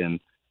by, and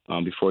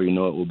before you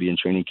know it, we'll be in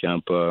training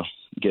camp,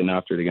 getting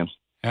after it again.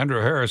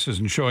 Andrew Harris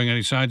isn't showing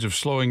any signs of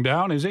slowing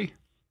down, is he?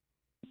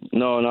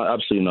 No,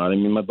 absolutely not.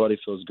 My body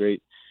feels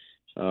great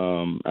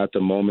at the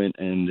moment,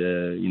 and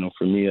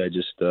for me, I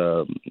just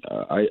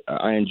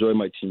I enjoy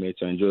my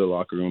teammates. I enjoy the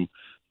locker room.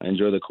 I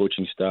enjoy the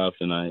coaching staff,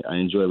 and I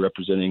enjoy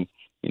representing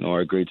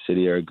our great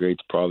city, our great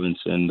province,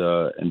 and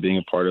being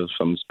a part of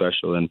something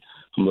special. And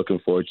I'm looking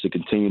forward to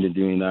continuing to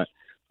doing that.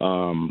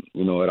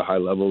 At a high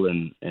level,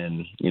 and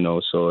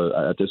so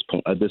at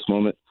this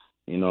moment,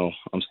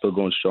 I'm still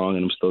going strong,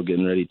 and I'm still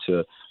getting ready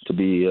to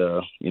be,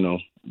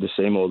 the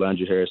same old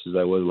Andrew Harris as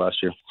I was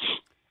last year.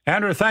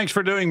 Andrew, thanks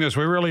for doing this.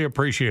 We really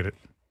appreciate it.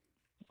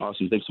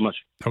 Awesome. Thanks so much.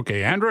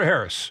 Okay, Andrew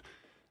Harris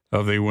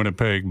of the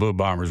Winnipeg Blue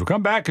Bombers. We'll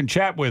come back and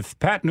chat with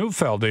Pat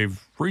Neufeld. They've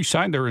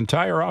re-signed their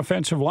entire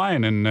offensive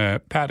line, and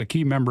Pat, a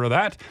key member of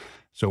that.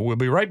 So we'll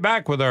be right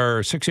back with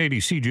our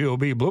 680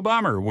 CJOB Blue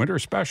Bomber Winter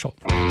Special.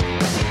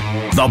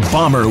 The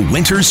Bomber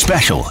Winter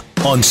Special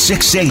on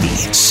 680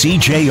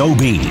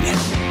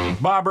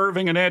 CJOB. Bob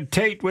Irving and Ed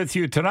Tait with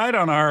you tonight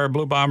on our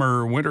Blue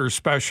Bomber Winter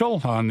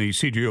Special on the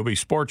CJOB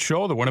Sports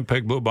Show. The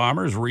Winnipeg Blue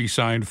Bombers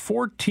re-signed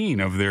 14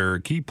 of their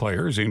key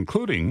players,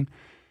 including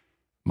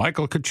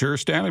Michael Couture,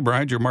 Stanley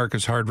Bryant,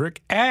 Marcus Hardrick,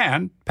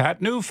 and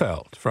Pat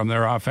Neufeld from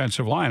their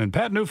offensive line. And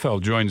Pat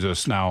Neufeld joins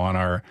us now on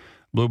our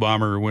Blue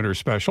Bomber Winter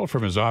Special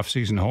from his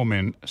off-season home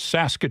in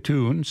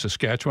Saskatoon,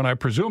 Saskatchewan. I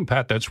presume,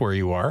 Pat, that's where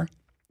you are.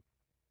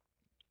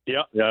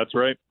 Yeah, that's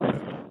right.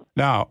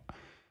 Now,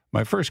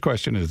 my first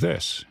question is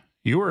this.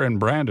 You were in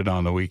Brandon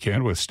on the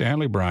weekend with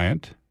Stanley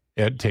Bryant,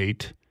 Ed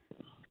Tait,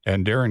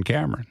 and Darren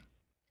Cameron.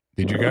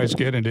 Did you guys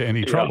get into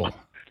any trouble?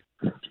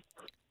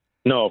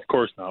 No, of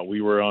course not.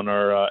 We were on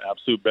our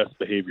absolute best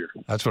behavior.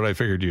 That's what I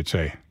figured you'd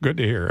say. Good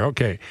to hear.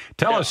 Okay.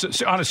 Tell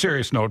us, on a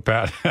serious note,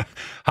 Pat,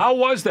 how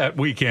was that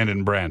weekend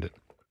in Brandon?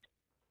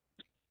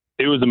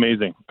 It was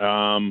amazing.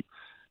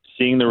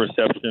 Seeing the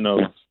reception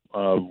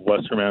of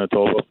Western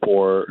Manitoba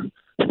for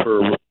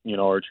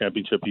our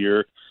championship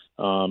year.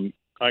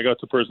 I got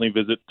to personally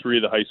visit 3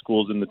 of the high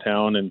schools in the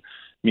town and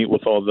meet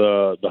with all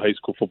the high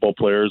school football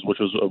players, which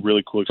was a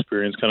really cool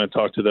experience, kind of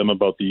talk to them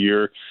about the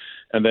year.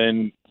 And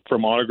then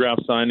from autograph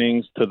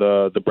signings to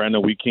the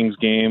Brandon Wheat Kings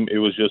game, it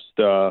was just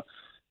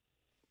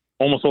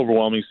almost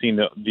overwhelming seeing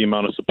the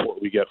amount of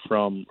support we get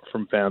from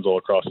fans all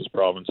across this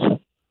province.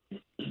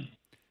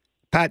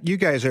 Pat, you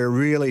guys are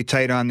really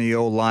tight on the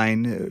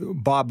O-line.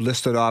 Bob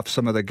listed off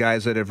some of the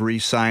guys that have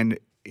re-signed.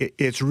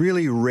 It's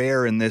really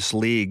rare in this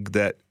league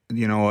that,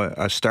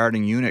 a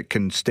starting unit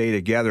can stay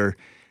together.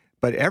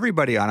 But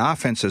everybody on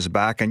offense is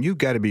back, and you've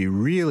got to be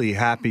really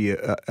happy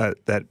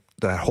that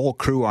the whole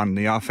crew on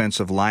the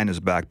offensive line is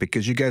back,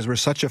 because you guys were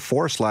such a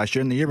force last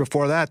year and the year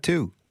before that,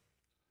 too.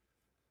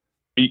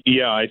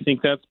 Yeah, I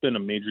think that's been a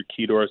major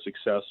key to our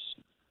success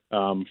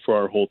for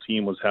our whole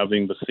team, was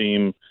having the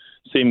same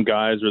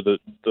guys or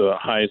the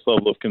highest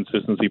level of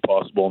consistency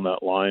possible in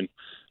that line.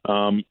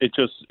 It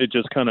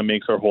just kind of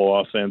makes our whole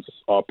offense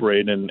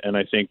operate, and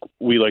I think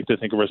we like to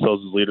think of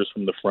ourselves as leaders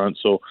from the front.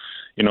 So,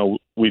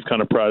 we've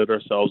kind of prided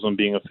ourselves on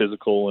being a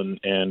physical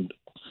and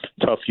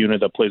tough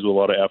unit that plays with a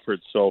lot of effort.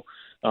 So,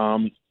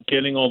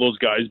 getting all those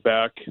guys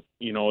back,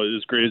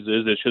 as great as it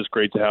is, it's just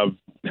great to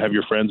have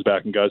your friends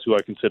back and guys who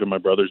I consider my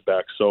brothers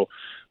back. So,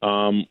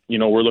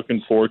 we're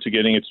looking forward to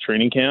getting its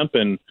training camp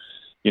and,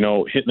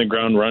 hitting the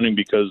ground running,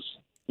 because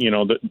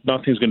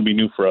nothing's going to be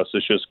new for us.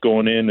 It's just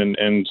going in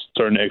and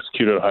starting to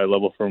execute at a high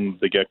level from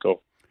the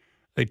get-go.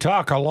 They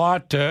talk a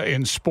lot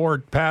in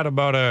sport, Pat,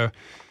 about a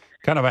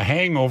kind of a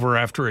hangover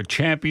after a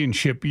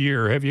championship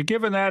year. Have you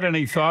given that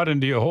any thought,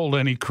 and do you hold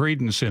any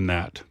credence in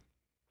that?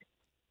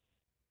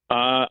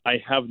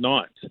 I have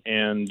not.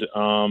 And,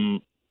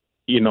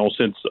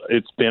 since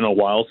it's been a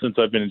while since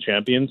I've been a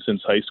champion,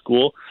 since high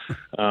school,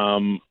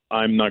 I'm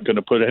not going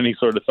to put any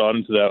sort of thought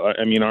into that.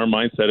 I mean, our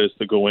mindset is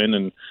to go in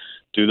and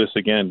do this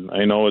again.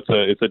 I know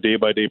it's a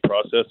day-by-day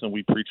process, and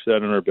we preach that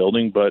in our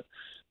building, but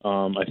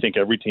I think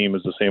every team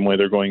is the same way.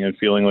 They're going in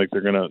feeling like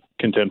they're going to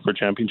contend for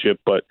championship.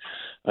 But,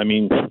 I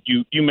mean,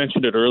 you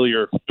mentioned it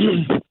earlier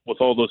with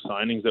all those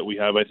signings that we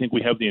have. I think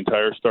we have the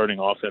entire starting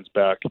offense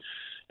back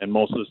and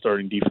most of the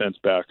starting defense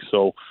back.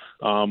 So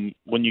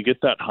when you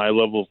get that high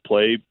level of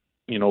play,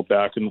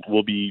 back, and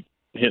we'll be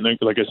hitting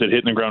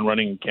the ground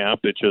running in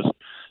camp, it just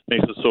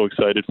makes us so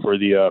excited for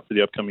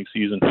the upcoming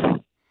season.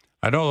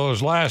 I know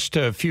those last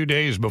few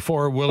days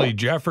before Willie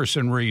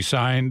Jefferson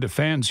re-signed, the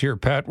fans here,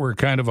 Pat, were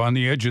kind of on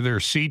the edge of their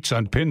seats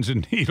on pins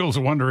and needles,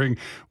 wondering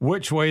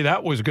which way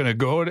that was going to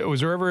go.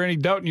 Was there ever any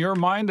doubt in your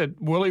mind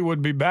that Willie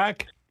would be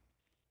back?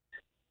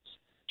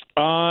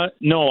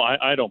 No,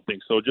 I don't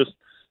think so. Just,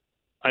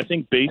 I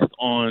think based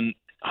on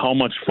how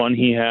much fun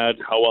he had,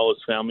 how well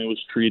his family was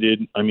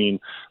treated, I mean,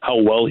 how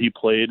well he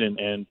played,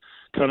 and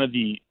kind of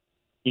he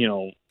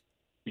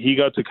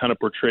got to kind of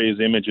portray his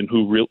image and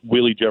who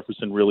Willie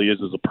Jefferson really is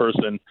as a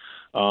person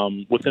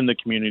within the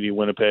community of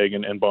Winnipeg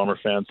and Bomber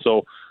fans.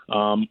 So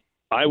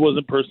I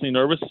wasn't personally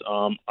nervous.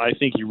 I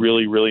think he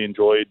really, really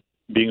enjoyed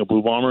being a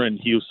Blue Bomber, and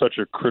he was such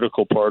a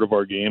critical part of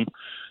our game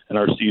and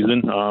our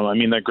season. I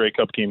mean, that Grey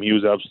Cup game, he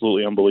was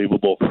absolutely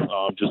unbelievable,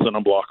 just an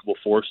unblockable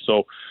force.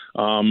 So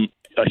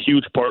a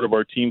huge part of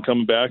our team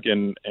coming back,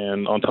 and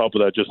on top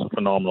of that, just a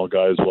phenomenal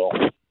guy as well.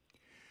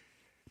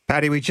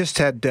 Patty, we just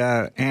had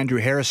Andrew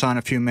Harris on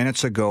a few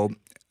minutes ago.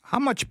 How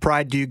much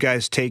pride do you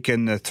guys take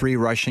in the 3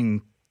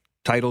 rushing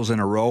titles in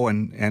a row?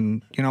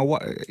 And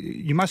what,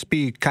 you must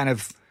be kind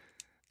of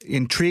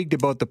intrigued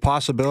about the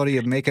possibility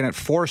of making it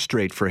 4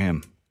 straight for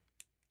him.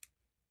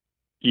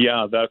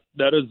 Yeah,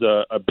 that is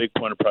a big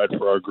point of pride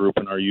for our group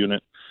and our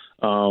unit.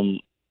 A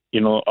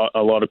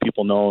lot of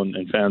people know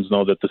and fans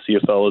know that the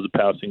CFL is a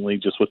passing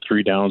league just with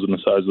 3 downs in the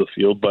size of the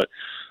field. But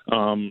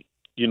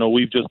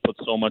we've just put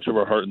so much of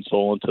our heart and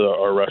soul into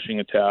our rushing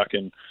attack,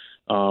 and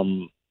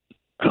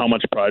how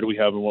much pride we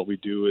have in what we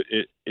do.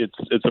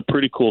 It's a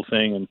pretty cool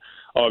thing, and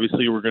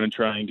obviously we're going to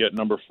try and get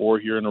number 4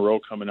 here in a row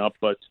coming up.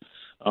 But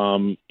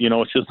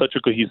it's just such a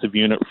cohesive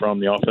unit, from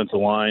the offensive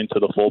line to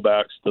the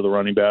fullbacks to the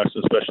running backs,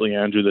 especially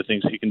Andrew, the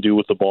things he can do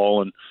with the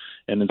ball and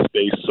in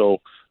space.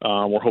 So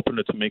we're hoping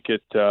to make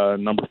it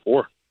number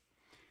 4.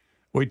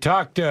 We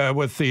talked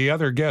with the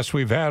other guests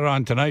we've had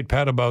on tonight,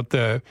 Pat, about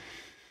the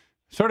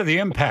sort of the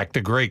impact the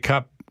Grey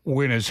Cup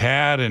win has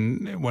had,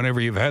 and whenever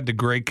you've had the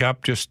Grey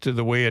Cup, just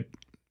the way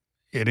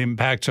it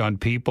impacts on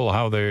people,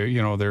 how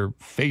their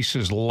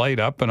faces light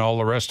up and all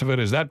the rest of it.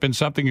 Has that been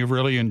something you've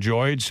really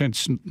enjoyed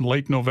since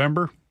late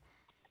November?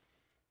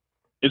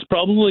 It's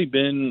probably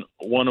been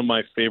one of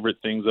my favorite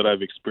things that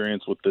I've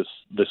experienced with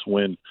this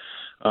win.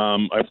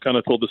 I've kind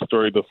of told the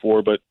story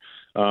before, but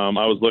I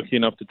was lucky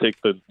enough to take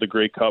the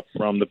Grey Cup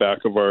from the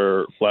back of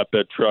our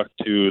flatbed truck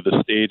to the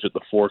stage at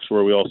the Forks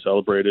where we all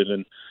celebrated,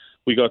 and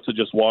we got to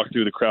just walk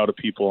through the crowd of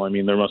people. I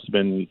mean, there must have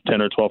been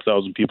 10 or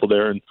 12,000 people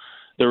there, and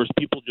there was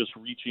people just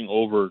reaching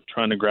over,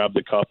 trying to grab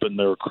the cup, and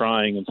they were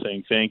crying and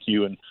saying thank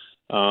you.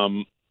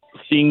 And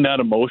seeing that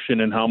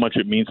emotion and how much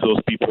it means to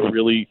those people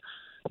really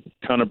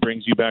kind of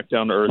brings you back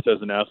down to earth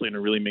as an athlete, and it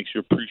really makes you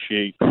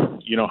appreciate,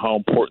 how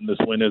important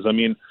this win is. I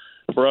mean,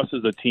 for us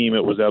as a team,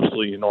 it was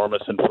absolutely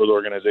enormous, and for the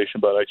organization,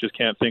 but I just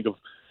can't think of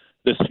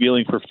this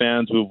feeling for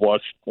fans who've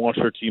watched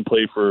our team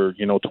play for,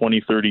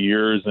 20, 30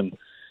 years, and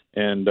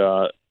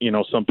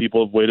some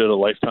people have waited a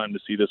lifetime to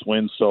see this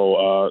win.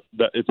 So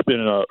it's been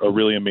a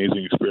really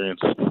amazing experience.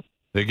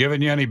 They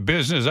giving you any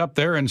business up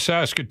there in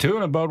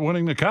Saskatoon about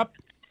winning the Cup?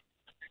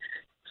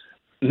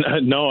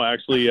 No,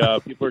 actually,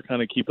 people are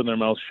kind of keeping their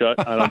mouths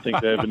shut. I don't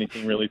think they have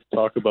anything really to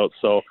talk about.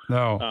 So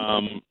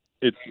no.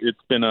 It's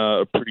been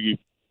a pretty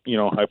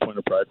high point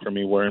of pride for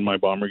me, wearing my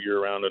Bomber gear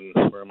around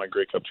and wearing my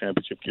Grey Cup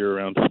championship gear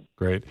around.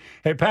 Great.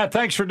 Hey, Pat,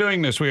 thanks for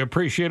doing this. We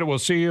appreciate it. We'll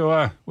see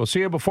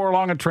you before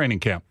long at training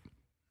camp.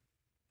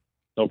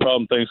 No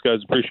problem. Thanks, guys.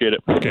 Appreciate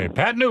it. Okay,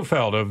 Pat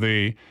Neufeld of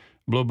the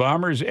Blue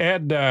Bombers.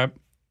 Ed,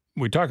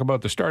 we talk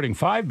about the starting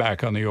 5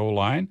 back on the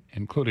O-line,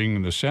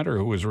 including the center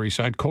who was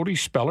re-signed, Cody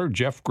Speller,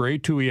 Jeff Gray,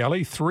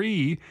 Tuieli,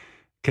 3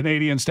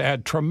 Canadians to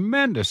add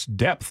tremendous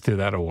depth to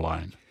that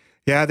O-line.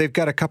 Yeah, they've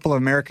got a couple of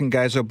American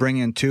guys they'll bring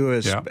in too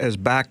as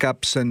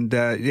backups. And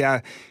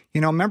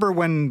remember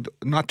when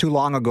not too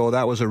long ago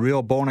that was a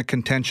real bone of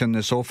contention,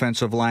 this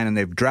offensive line, and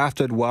they've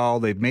drafted well,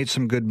 they've made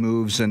some good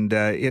moves, and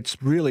it's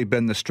really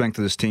been the strength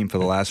of this team for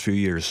the last few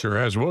years. Sure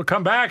has. We'll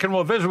come back and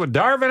we'll visit with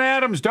Darvin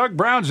Adams, Doug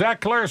Brown,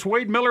 Zach Collaros,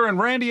 Wade Miller, and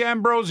Randy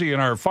Ambrosie in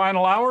our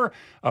final hour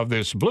of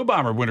this Blue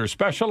Bomber Winter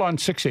Special on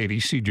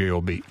 680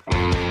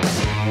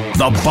 CJOB.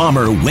 The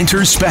Bomber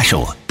Winter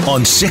Special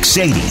on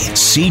 680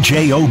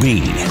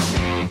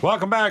 CJOB.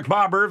 Welcome back,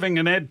 Bob Irving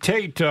and Ed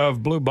Tait of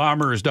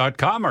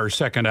BlueBombers.com. Our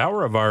second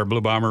hour of our Blue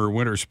Bomber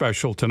Winter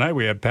Special tonight.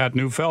 We had Pat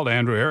Neufeld,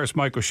 Andrew Harris,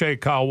 Mike O'Shea,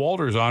 Kyle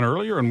Walters on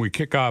earlier, and we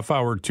kick off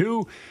hour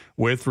two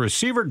with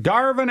receiver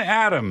Darvin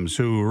Adams,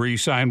 who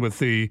re-signed with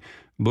the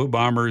Blue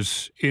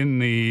Bombers in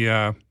the,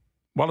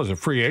 as a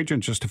free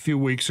agent just a few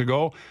weeks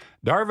ago.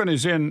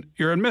 Darvin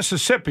you're in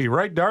Mississippi,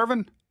 right,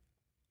 Darvin?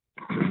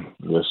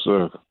 Yes,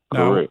 sir.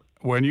 Now, Correct.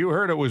 when you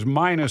heard it was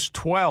minus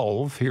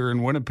 12 here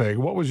in Winnipeg,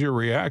 what was your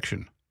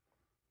reaction?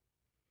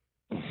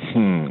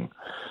 I'm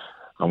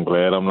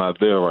glad I'm not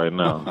there right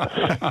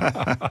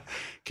now.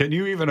 Can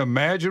you even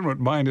imagine what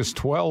minus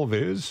 12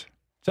 is?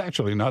 It's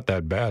actually not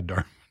that bad,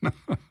 Darvin.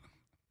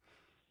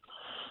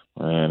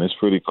 Man, it's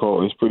pretty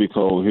cold. It's pretty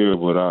cold here,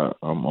 but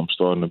I'm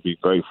starting to be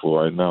grateful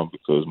right now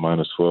because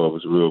minus 12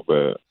 is real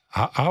bad.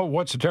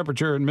 What's the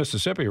temperature in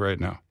Mississippi right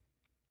now?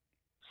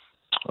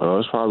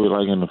 It's probably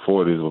like in the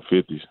 40s or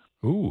 50s.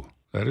 Ooh,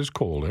 that is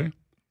cold, eh?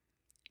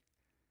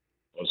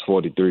 It's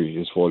 43.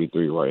 It's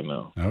 43 right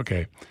now.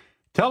 Okay.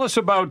 Tell us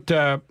about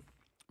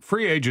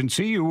free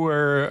agency. You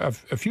were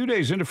a few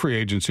days into free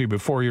agency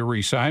before you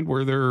re-signed.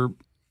 Were there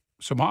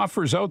some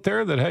offers out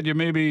there that had you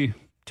maybe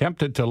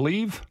tempted to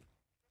leave?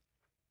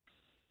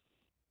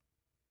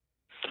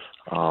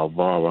 Oh,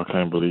 Bob, I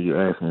can't believe you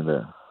asked me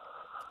that.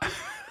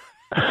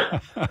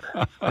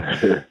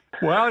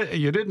 Well,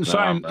 you didn't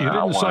sign. You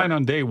didn't sign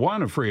on day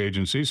one of free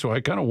agency, so I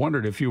kind of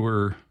wondered if you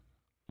were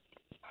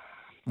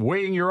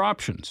weighing your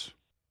options.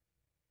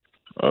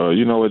 At the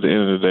end of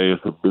the day,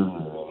 it's a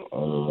business.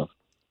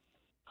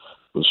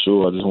 For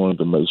sure, I just wanted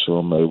to make sure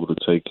I'm able to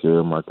take care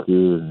of my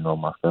kids,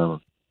 my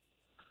family.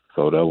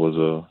 So that was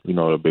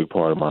a big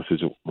part of my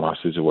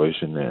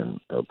situation and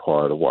a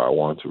part of why I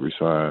wanted to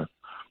resign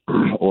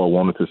or I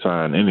wanted to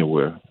sign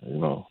anywhere,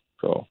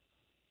 So.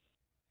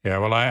 Yeah,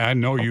 well, I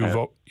know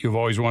you've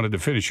always wanted to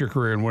finish your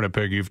career in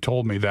Winnipeg. You've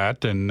told me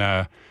that, and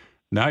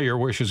now your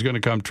wish is going to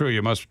come true.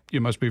 You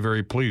must be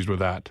very pleased with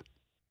that.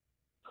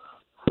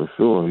 For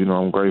sure,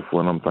 I'm grateful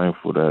and I'm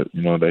thankful that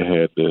they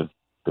had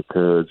the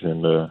courage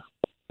and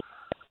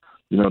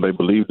they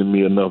believed in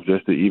me enough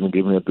just to even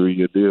give me a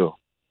 3-year deal.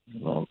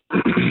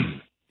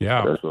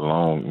 Yeah, that's a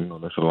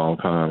long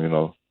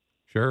time.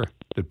 Sure.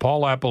 Did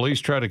Paul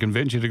Lapalisse try to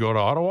convince you to go to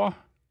Ottawa?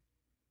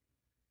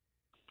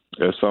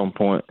 At some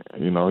point,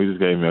 he just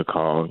gave me a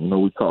call.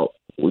 We talked.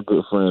 We're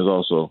good friends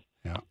also.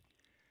 Yeah.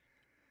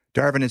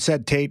 Darvin, it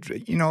said, Tait,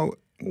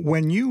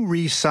 when you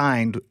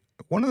re-signed,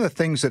 one of the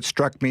things that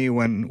struck me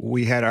when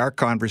we had our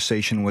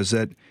conversation was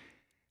that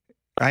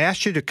I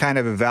asked you to kind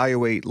of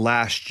evaluate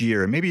last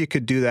year. Maybe you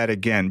could do that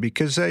again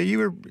because you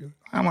were,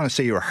 I don't want to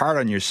say you were hard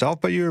on yourself,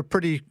 but you were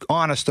pretty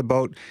honest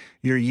about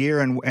your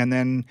year and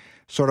then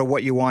sort of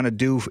what you want to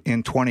do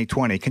in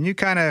 2020. Can you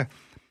kind of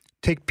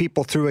take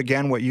people through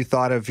again what you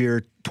thought of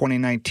your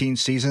 2019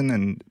 season?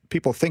 And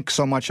people think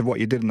so much of what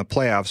you did in the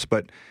playoffs,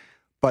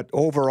 but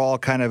overall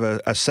kind of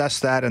assess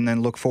that and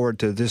then look forward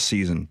to this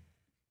season.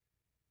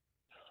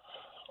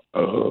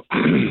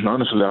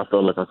 Honestly, I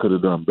felt like I could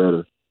have done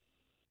better.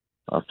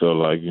 I feel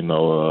like,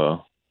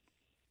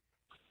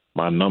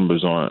 my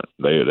numbers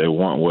they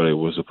weren't what it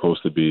was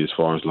supposed to be as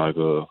far as like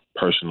for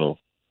personal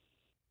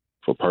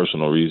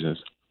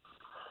reasons.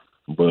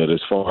 But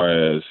as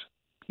far as,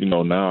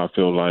 now I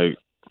feel like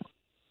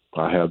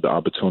I have the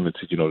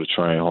opportunity, to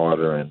train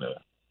harder and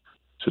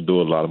to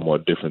do a lot of more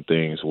different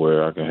things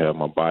where I can have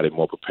my body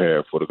more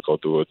prepared to go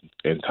through an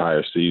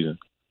entire season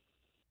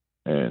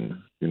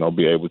and,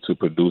 be able to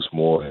produce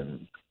more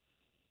and,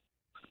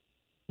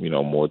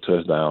 more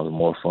touchdowns,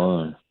 more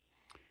fun.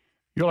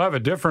 You'll have a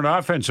different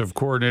offensive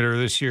coordinator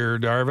this year,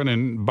 Darvin,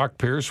 and Buck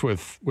Pierce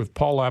with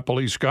Paul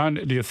Lapalisse gone.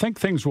 Do you think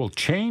things will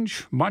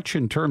change much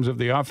in terms of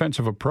the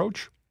offensive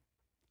approach?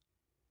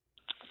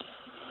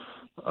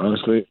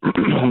 Honestly,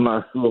 I'm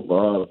not sure,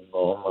 Bob.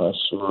 I'm not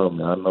sure. I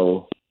mean, I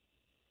know,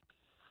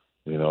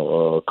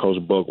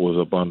 Coach Buck was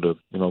up under,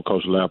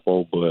 Coach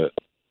Lapo, but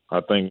I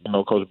think,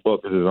 Coach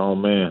Buck is his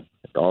own man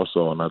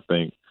also, and I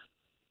think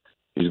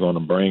he's going to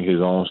bring his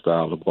own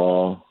style of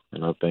ball,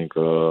 and I think,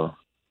 we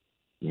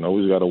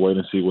just got to wait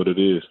and see what it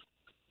is.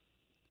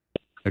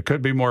 It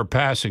could be more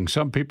passing.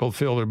 Some people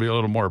feel there'll be a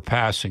little more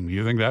passing. Do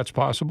you think that's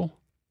possible?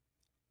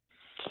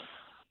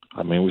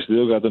 I mean, we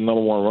still got the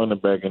number one running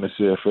back in the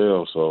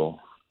CFL, so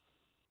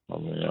I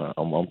mean,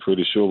 I'm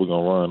pretty sure we're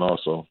gonna run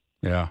also.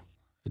 Yeah,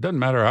 it doesn't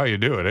matter how you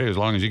do it, as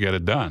long as you get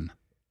it done.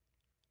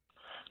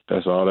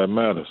 That's all that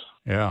matters.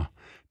 Yeah.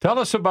 Tell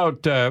us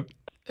about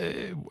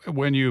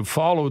when you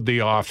followed the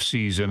off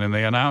season and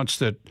they announced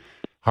that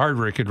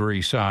Hardrick had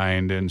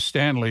re-signed and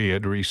Stanley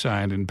had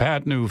re-signed and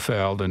Pat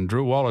Neufeld and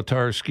Drew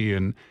Wolotarski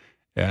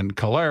and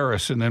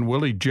Collaros and then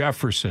Willie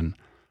Jefferson.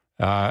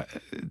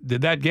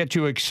 Did that get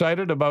you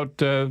excited about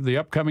the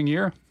upcoming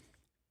year?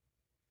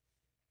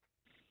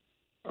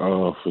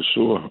 For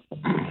sure.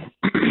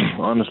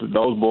 Honestly,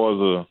 those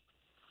boys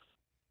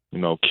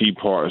are, key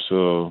parts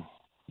of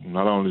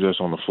not only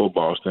just on the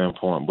football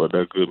standpoint, but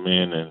they're good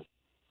men. And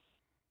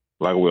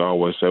like we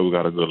always say, we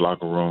got a good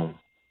locker room.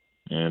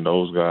 And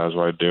those guys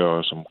right there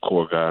are some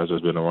core guys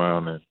that's been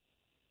around. And,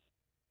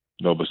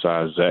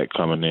 besides Zach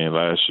coming in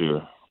last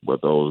year,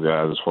 but those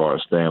guys as far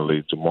as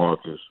Stanley,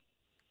 DeMarcus,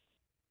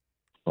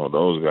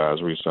 those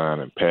guys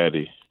re-signed, and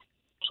Patty.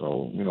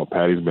 So,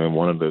 Patty's been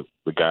one of the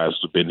guys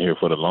who's been here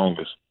for the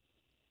longest.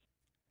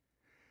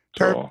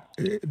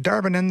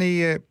 Darvin, in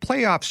the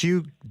playoffs,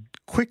 you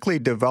quickly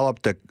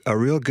developed a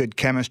real good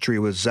chemistry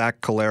with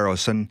Zach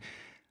Collaros. And,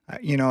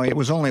 it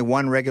was only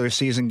one regular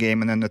season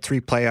game and then the 3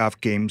 playoff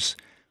games.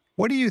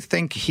 What do you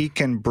think he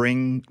can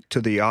bring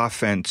to the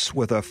offense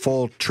with a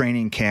full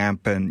training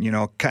camp and,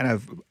 kind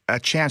of a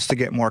chance to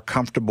get more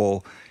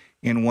comfortable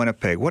in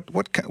Winnipeg? What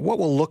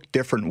will look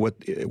different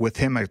with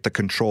him at the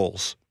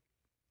controls?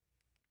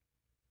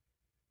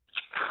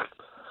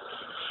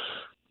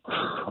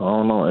 I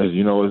don't know.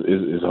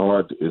 It's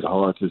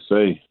hard to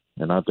say,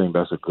 and I think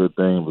that's a good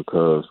thing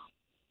because,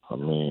 I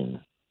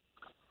don't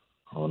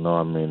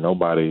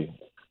know.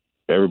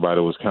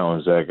 Everybody was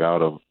counting Zach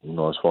out of,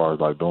 as far as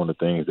like doing the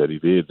things that he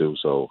did do.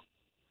 So,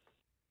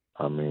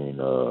 I don't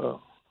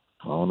know.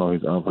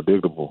 He's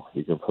unpredictable.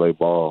 He can play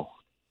ball.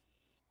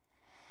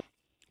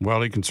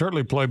 Well, he can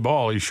certainly play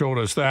ball. He showed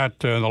us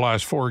that in the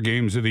last 4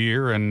 games of the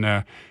year. And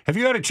have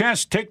you had a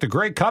chance to take the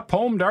Grey Cup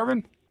home,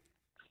 Darvin?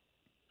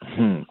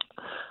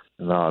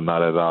 No,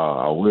 not at all.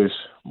 I wish,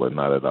 but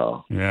not at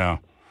all. Yeah.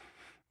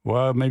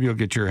 Well, maybe you'll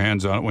get your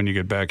hands on it when you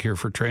get back here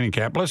for training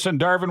camp. Listen,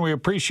 Darvin, we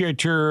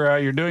appreciate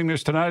your doing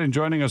this tonight and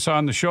joining us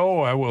on the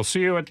show. We'll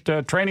see you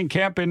at training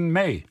camp in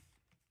May.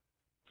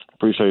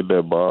 Appreciate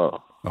that,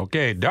 Bob.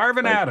 Okay,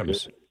 Darvin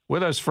Adams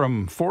with us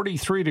from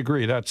 43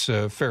 degrees. That's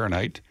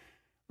Fahrenheit.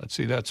 Let's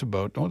see, that's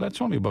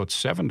only about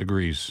 7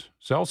 degrees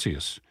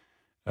Celsius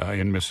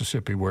in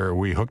Mississippi, where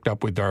we hooked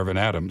up with Darvin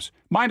Adams.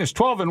 Minus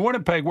 12 in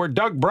Winnipeg, where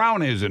Doug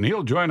Brown is, and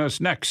he'll join us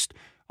next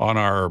on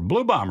our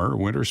Blue Bomber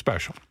Winter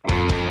Special.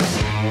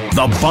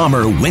 The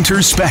Bomber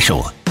Winter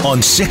Special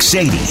on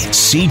 680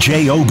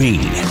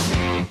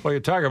 CJOB. Well, you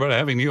talk about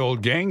having the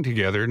old gang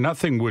together.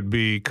 Nothing would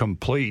be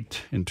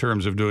complete in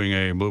terms of doing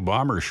a Blue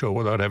Bomber show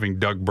without having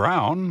Doug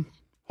Brown,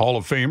 Hall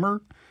of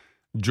Famer,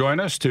 join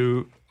us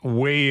to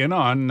weigh in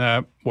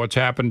on what's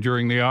happened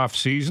during the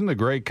offseason, the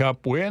Grey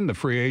Cup win, the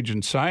free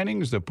agent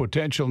signings, the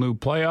potential new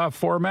playoff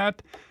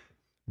format.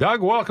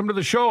 Doug, welcome to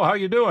the show. How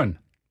you doing?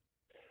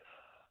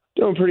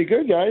 Doing pretty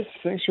good, guys.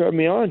 Thanks for having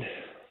me on.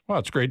 Well,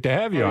 it's great to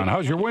have you on.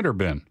 How's your winter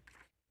been?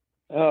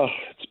 Oh,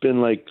 it's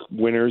been like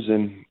winters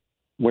in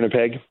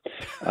Winnipeg.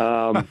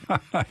 Yeah,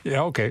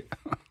 okay.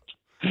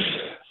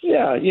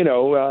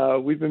 Yeah,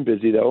 we've been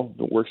busy, though.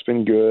 The work's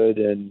been good,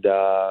 and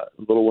the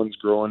little one's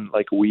growing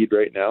like a weed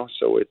right now.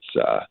 So it's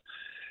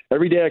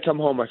every day I come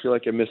home, I feel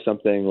like I missed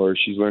something or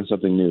she's learned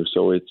something new.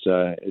 So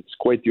it's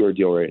quite the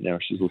ordeal right now.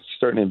 She's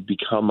starting to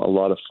become a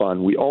lot of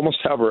fun. We almost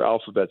have her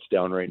alphabets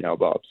down right now,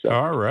 Bob. So.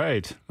 All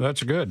right.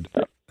 That's good.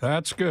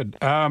 That's good.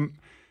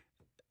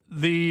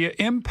 The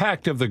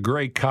impact of the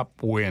Grey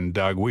Cup win,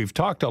 Doug, we've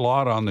talked a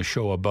lot on the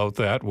show about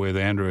that with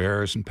Andrew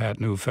Harris and Pat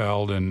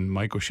Neufeld and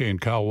Mike O'Shea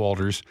and Kyle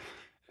Walters.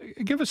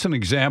 Give us an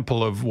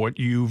example of what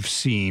you've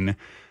seen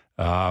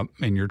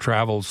in your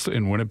travels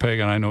in Winnipeg,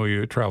 and I know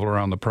you travel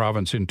around the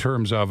province, in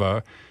terms of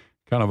a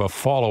kind of a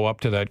follow-up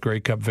to that Grey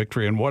Cup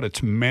victory and what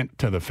it's meant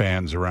to the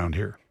fans around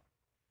here.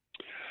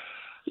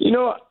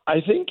 I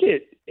think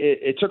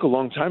it took a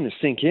long time to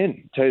sink in,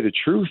 to tell you the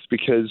truth,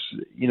 because,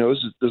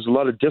 there's a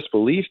lot of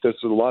disbelief. There's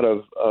a lot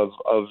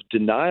of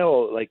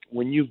denial. Like,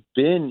 when you've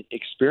been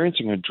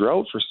experiencing a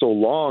drought for so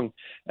long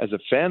as a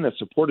fan that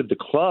supported the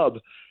club,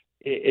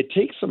 it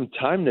takes some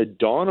time to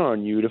dawn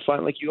on you to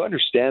find, like, you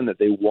understand that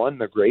they won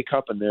the Grey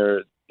Cup and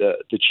they're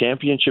the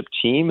championship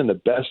team and the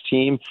best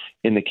team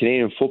in the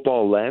Canadian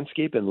football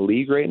landscape and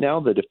league right now,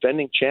 the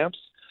defending champs.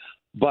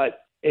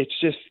 But it's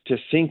just to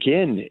sink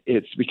in.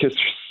 It's because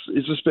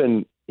it's just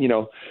been,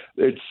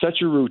 it's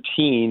such a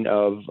routine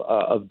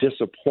of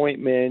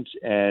disappointment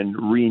and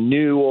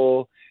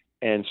renewal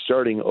and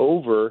starting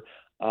over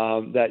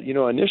that,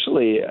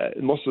 initially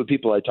most of the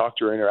people I talked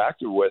to or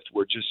interacted with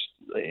were just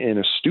in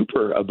a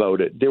stupor about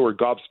it. They were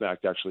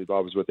gobsmacked, actually,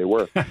 Bob, is what they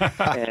were.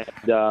 And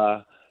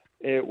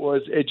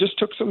it just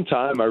took some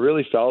time. I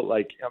really felt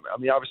like,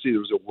 obviously there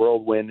was a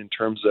whirlwind in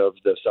terms of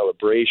the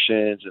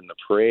celebrations and the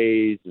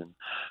parades and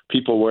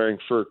people wearing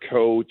fur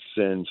coats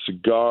and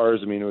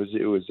cigars.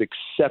 It was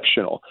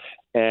exceptional.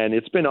 And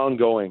it's been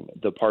ongoing,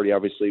 the party,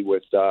 obviously,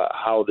 with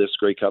how this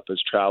Grey Cup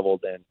has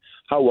traveled and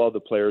how well the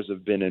players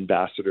have been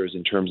ambassadors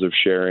in terms of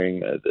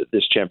sharing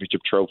this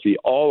championship trophy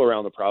all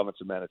around the province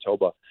of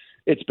Manitoba.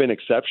 It's been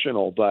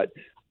exceptional, but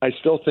I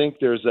still think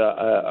there's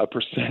a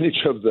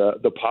percentage of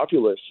the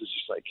populace is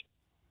just like,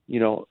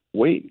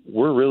 wait,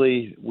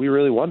 we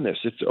really won this.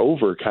 It's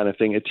over, kind of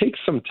thing. It takes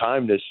some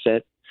time to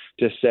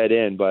set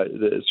in, but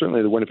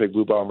certainly the Winnipeg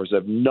Blue Bombers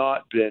have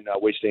not been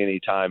wasting any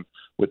time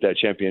with that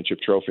championship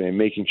trophy and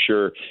making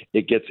sure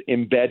it gets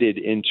embedded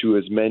into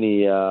as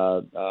many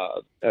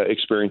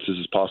experiences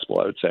as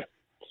possible, I would say.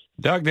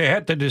 Doug, they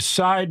had to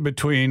decide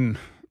between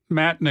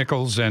Matt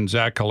Nichols and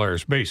Zach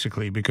Collaros,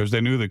 basically, because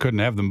they knew they couldn't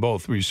have them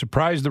both. Were you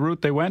surprised the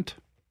route they went?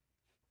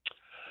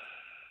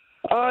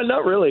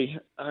 Not really.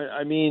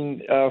 I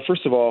mean,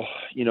 first of all,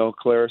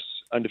 Collaros,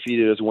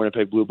 undefeated as a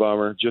Winnipeg Blue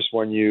Bomber, just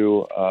won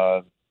you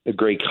the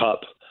Grey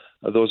Cup.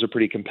 Those are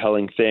pretty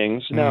compelling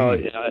things. Now,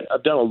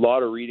 I've done a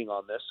lot of reading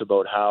on this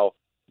about how,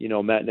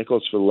 Matt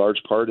Nichols, for the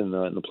large part in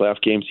the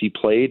playoff games he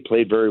played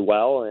very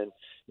well. And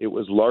it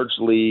was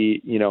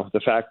largely,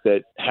 the fact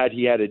that had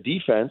he had a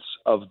defense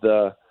of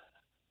the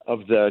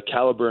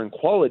caliber and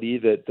quality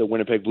that the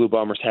Winnipeg Blue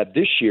Bombers had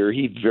this year,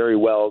 he very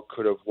well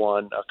could have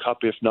won a cup,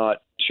 if not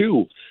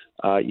two,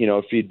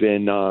 if he'd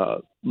been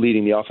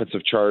leading the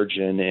offensive charge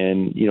and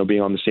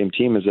being on the same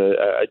team as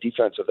a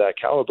defense of that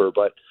caliber.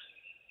 But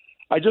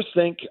I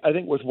think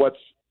with what's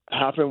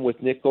happened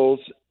with Nichols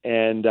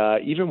and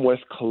even with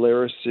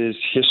Collaros'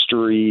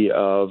 history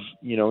of,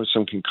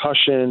 some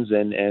concussions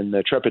and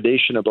the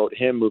trepidation about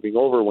him moving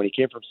over when he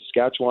came from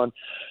Saskatchewan,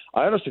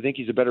 I honestly think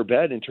he's a better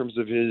bet in terms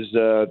of his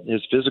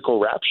physical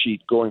rap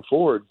sheet going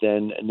forward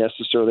than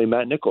necessarily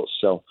Matt Nichols.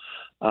 So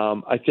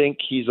I think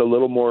he's a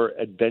little more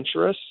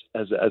adventurous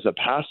as a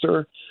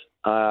passer.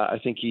 I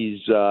think he's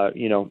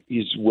willing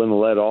to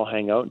let it all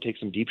hang out and take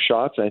some deep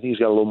shots. And I think he's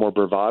got a little more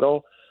bravado,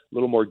 a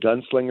little more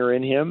gunslinger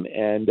in him.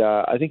 And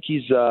I think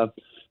he's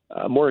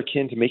more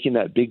akin to making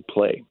that big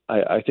play.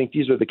 I think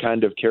these are the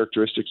kind of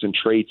characteristics and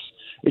traits.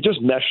 It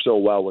just meshed so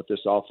well with this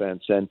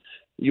offense. And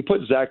you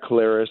put Zach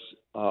Collaros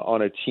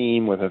on a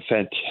team with a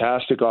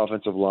fantastic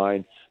offensive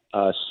line,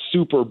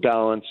 super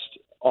balanced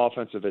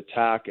offensive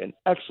attack, an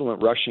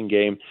excellent rushing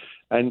game.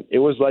 And it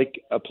was like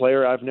a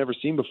player I've never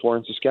seen before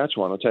in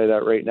Saskatchewan. I'll tell you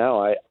that right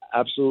now. I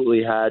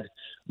absolutely had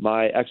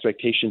my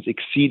expectations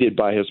exceeded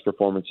by his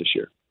performance this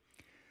year.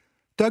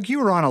 Doug, you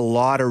were on a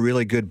lot of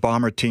really good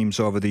Bomber teams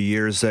over the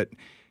years that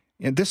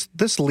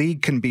this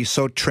league can be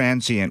so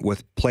transient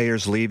with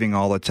players leaving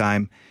all the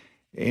time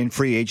in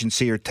free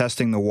agency or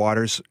testing the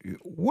waters.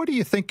 What do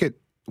you think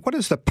what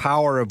is the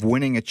power of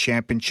winning a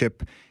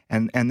championship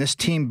and this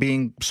team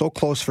being so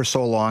close for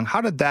so long? How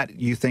did that,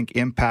 you think,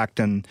 impact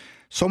on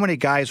so many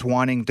guys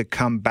wanting to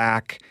come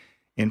back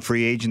in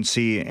free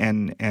agency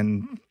and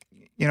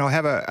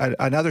have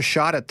another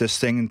shot at this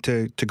thing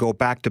to go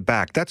back to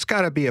back? That's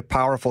got to be a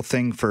powerful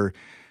thing for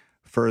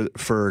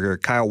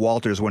Kyle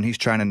Walters when he's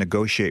trying to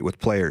negotiate with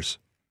players.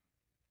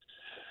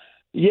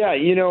 Yeah,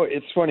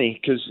 it's funny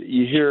because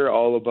you hear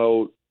all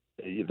about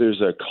there's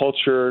a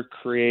culture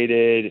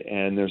created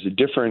and there's a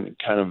different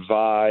kind of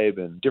vibe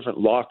and different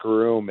locker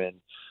room, and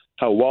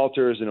how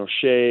Walters and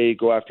O'Shea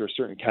go after a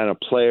certain kind of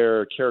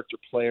player, character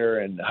player,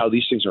 and how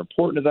these things are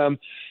important to them.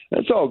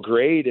 That's all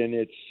great, and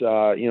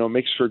it's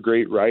makes for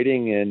great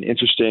writing and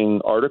interesting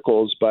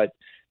articles. But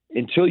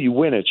until you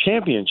win a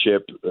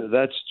championship,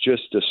 that's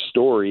just a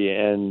story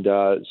and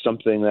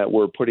something that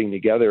we're putting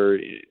together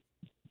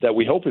that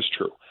we hope is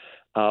true.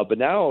 But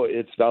now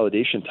it's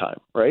validation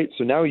time, right?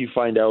 So now you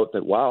find out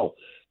that, wow,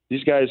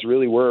 these guys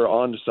really were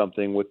onto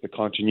something with the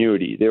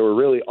continuity. They were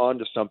really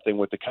onto something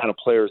with the kind of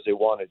players they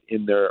wanted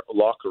in their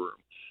locker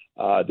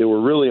room. They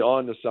were really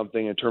onto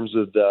something in terms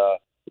of the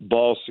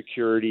ball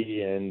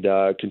security and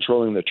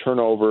controlling the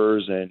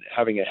turnovers and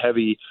having a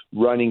heavy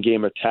running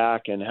game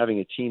attack and having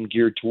a team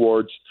geared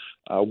towards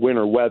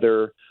winter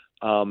weather.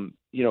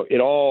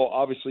 It all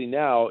obviously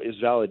now is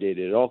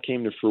validated. It all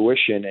came to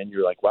fruition, and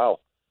you're like, wow.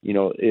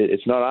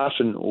 It's not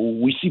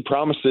often we see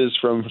promises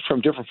from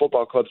different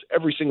football clubs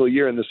every single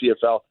year in the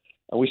CFL.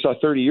 And we saw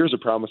 30 years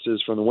of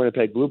promises from the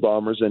Winnipeg Blue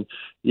Bombers. And,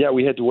 yeah,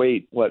 we had to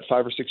wait, 5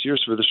 or 6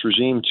 years for this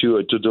regime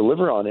to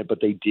deliver on it, but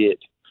they did.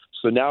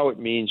 So now it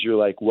means you're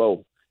like,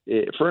 whoa.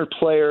 For a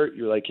player,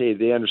 you're like, hey,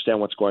 they understand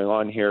what's going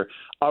on here.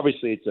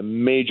 Obviously, it's a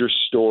major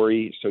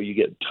story, so you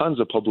get tons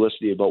of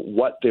publicity about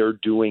what they're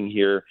doing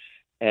here.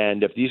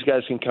 And if these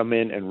guys can come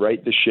in and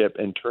right the ship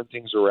and turn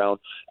things around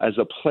as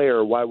a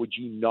player, why would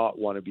you not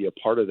want to be a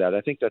part of that?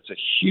 I think that's a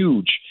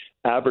huge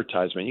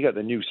advertisement. You got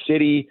the new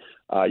city,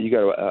 you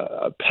got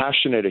a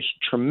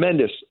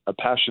tremendous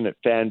passionate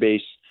fan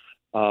base.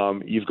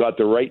 You've got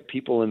the right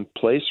people in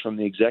place from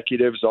the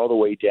executives all the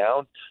way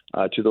down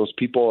to those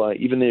people.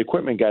 Even the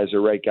equipment guys are the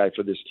right guy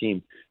for this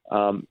team.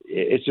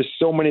 It's just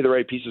so many of the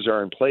right pieces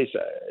are in place.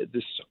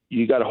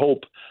 You got to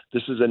hope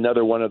this is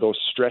another one of those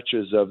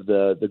stretches of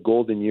the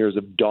golden years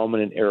of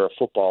dominant era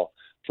football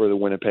for the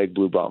Winnipeg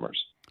Blue Bombers.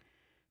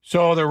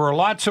 So there were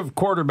lots of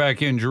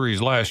quarterback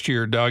injuries last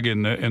year, Doug,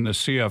 in the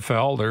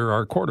CFL. There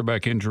are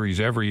quarterback injuries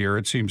every year.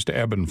 It seems to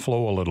ebb and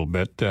flow a little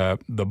bit. The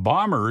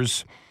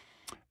Bombers'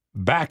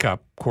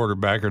 backup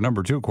quarterback, or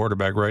number 2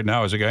 quarterback right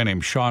now, is a guy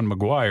named Sean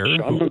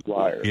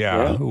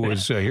McGuire. Who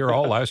was here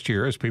all last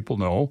year, as people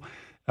know.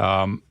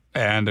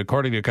 And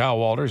according to Kyle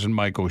Walters and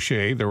Mike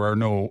O'Shea, there are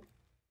no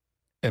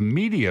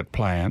immediate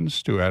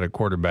plans to add a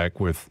quarterback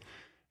with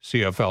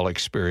CFL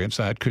experience.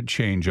 That could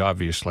change,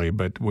 obviously,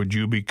 but would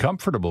you be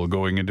comfortable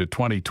going into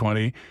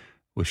 2020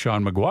 with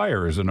Sean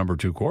McGuire as the number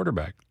 2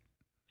 quarterback?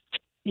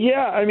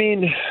 Yeah, I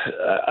mean,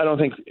 I don't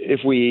think if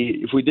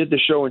we did the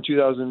show in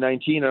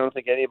 2019, I don't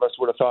think any of us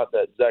would have thought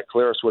that Zach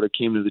Collaros would have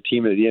came to the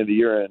team at the end of the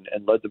year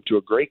and led them to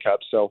a Grey Cup.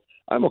 So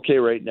I'm okay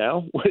right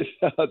now with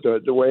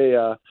the way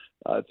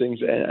things.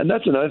 And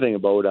that's another thing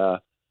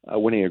about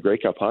winning a Grey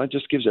Cup, huh? It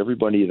just gives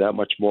everybody that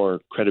much more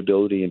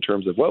credibility in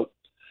terms of, well,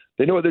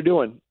 they know what they're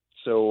doing.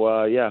 So,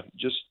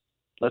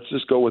 let's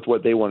just go with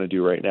what they want to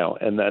do right now.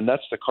 And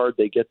that's the card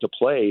they get to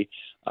play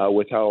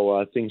with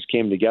how things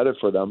came together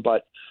for them.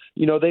 But,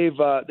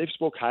 they've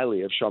spoke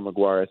highly of Sean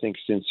Maguire, I think,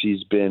 since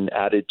he's been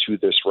added to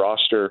this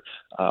roster.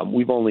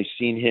 We've only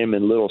seen him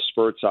in little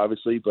spurts,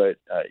 obviously, but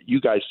you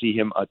guys see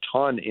him a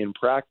ton in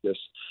practice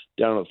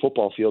down on the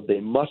football field. They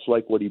must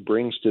like what he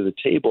brings to the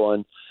table.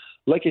 And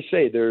like I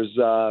say,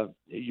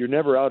 you're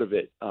never out of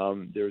it.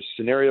 There's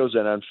scenarios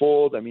that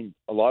unfold. I mean,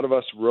 a lot of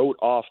us wrote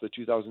off the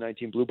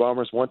 2019 Blue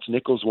Bombers once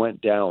Nichols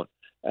went down,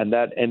 and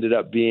that ended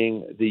up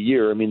being the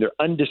year. I mean, they're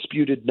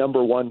undisputed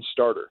number one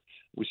starter.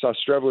 We saw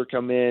Streveler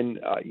come in.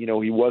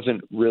 He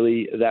wasn't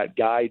really that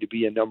guy to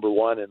be a number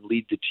one and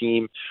lead the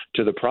team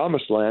to the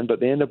promised land, but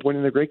they ended up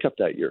winning the Grey Cup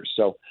that year.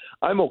 So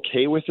I'm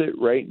okay with it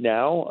right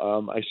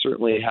now. I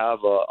certainly have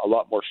a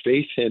lot more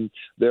faith in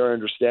their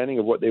understanding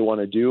of what they want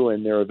to do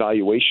and their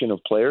evaluation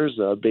of players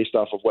based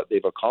off of what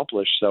they've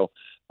accomplished. So,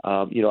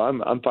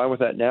 I'm fine with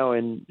that now.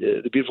 And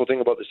the beautiful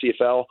thing about the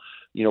CFL,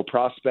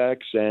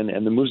 prospects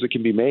and the moves that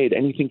can be made,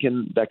 anything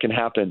that can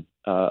happen.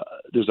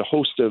 There's a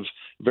host of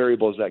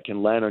variables that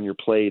can land on your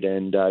plate,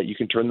 and you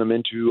can turn them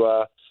into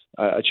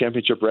a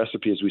championship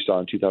recipe, as we saw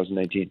in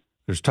 2019.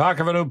 There's talk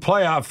of a new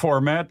playoff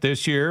format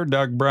this year,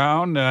 Doug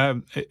Brown.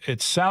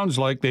 It sounds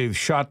like they've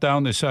shot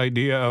down this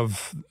idea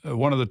of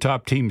one of the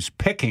top teams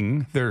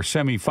picking their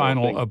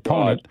semifinal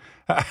opponent.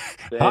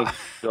 Thank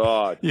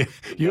God.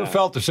 You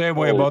felt the same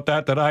way about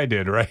that I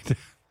did, right?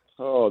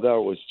 Oh,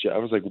 I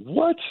was like,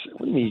 what?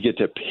 What do you mean you get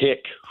to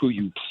pick who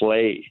you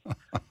play?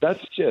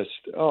 That's just,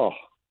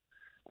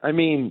 I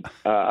mean,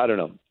 I don't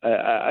know.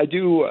 I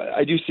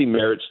do see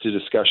merits to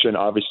discussion,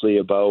 obviously,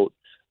 about,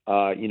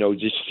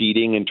 just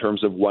seeding in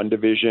terms of one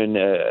division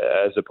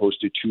as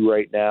opposed to two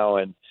right now,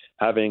 and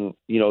having,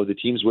 the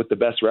teams with the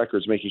best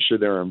records, making sure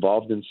they're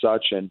involved in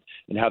such and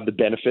have the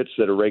benefits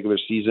that a regular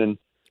season,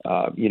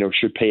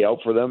 should pay out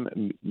for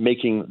them,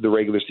 making the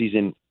regular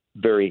season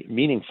very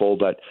meaningful.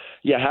 But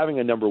having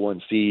a number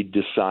one seed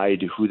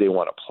decide who they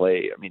want to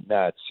play. I mean,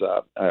 that's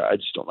I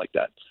just don't like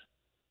that.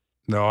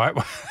 No,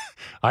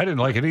 I didn't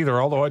like it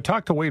either, although I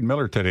talked to Wade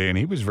Miller today, and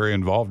he was very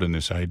involved in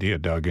this idea,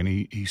 Doug, and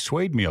he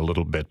swayed me a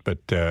little bit.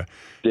 But did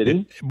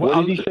he?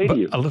 What did he say to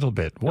you? A little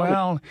bit.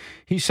 Well,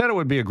 he said it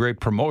would be a great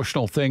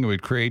promotional thing. It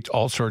would create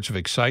all sorts of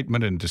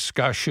excitement and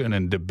discussion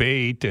and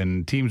debate,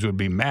 and teams would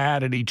be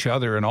mad at each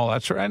other and all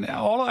that sort. And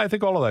I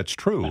think all of that's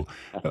true.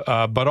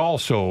 But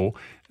also,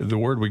 the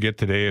word we get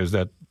today is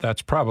that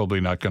that's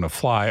probably not going to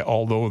fly,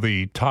 although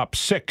the top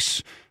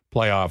six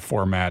playoff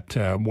format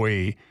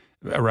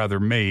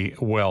may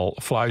well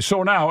fly.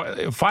 So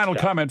now, final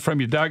comment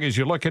from you, Doug, as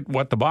you look at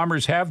what the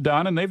Bombers have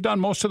done, and they've done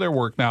most of their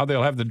work now.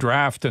 They'll have the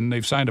draft, and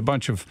they've signed a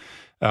bunch of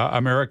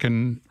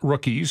American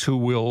rookies who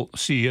will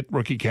see at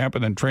rookie camp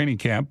and then training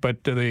camp,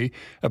 but they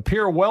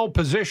appear well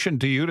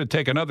positioned to you to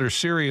take another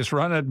serious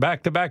run at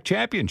back-to-back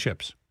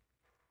championships.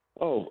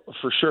 Oh,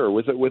 for sure,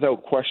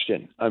 without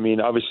question. I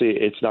mean, obviously,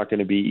 it's not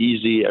going to be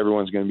easy.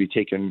 Everyone's going to be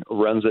taking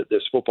runs at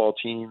this football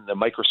team. The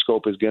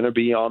microscope is going to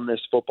be on this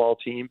football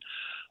team.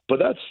 But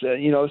that's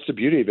that's the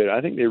beauty of it.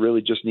 I think they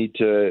really just need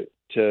to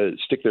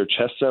stick their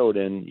chests out,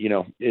 and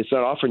it's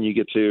not often you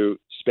get to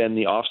spend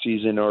the off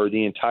season or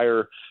the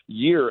entire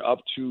year up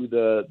to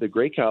the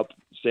Grey Cup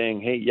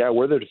saying, "Hey,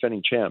 we're the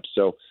defending champs."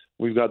 So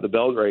we've got the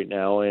belt right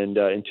now, and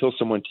until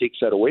someone takes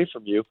that away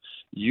from you,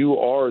 you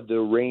are the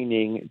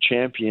reigning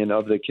champion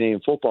of the Canadian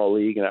Football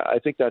League, and I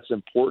think that's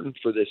important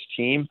for this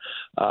team.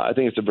 I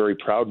think it's a very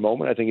proud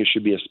moment. I think it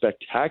should be a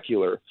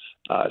spectacular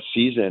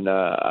season.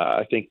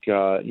 I think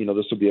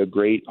this will be a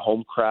great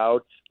home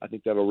crowd. I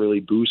think that'll really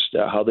boost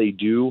how they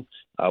do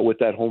with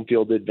that home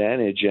field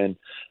advantage. And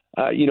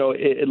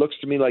it looks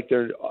to me like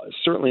they're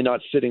certainly not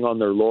sitting on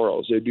their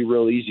laurels. It'd be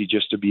real easy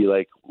just to be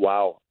like,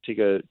 wow,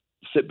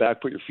 sit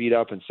back, put your feet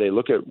up and say,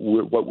 look at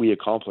what we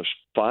accomplished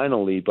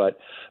finally. But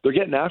they're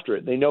getting after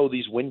it. They know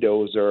these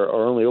windows are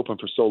only open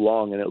for so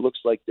long, and it looks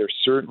like they're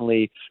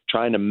certainly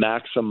trying to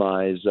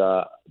maximize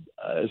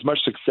as much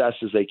success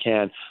as they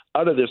can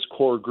out of this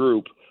core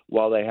group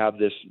while they have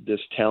this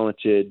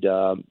talented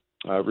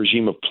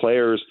regime of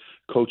players,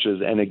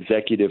 coaches, and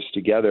executives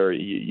together.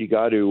 You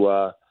got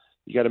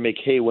to make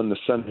hay when the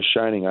sun is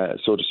shining,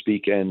 so to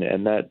speak,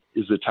 and that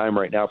is the time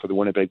right now for the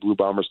Winnipeg Blue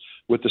Bombers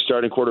with the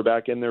starting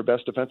quarterback and their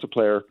best defensive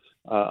player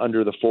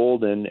under the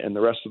fold, and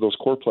the rest of those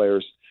core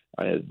players.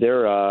 They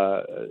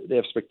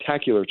have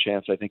spectacular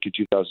chance, I think, in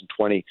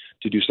 2020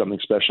 to do something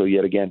special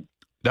yet again.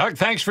 Doug,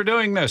 thanks for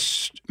doing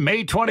this.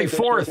 May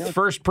 24th,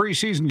 first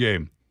preseason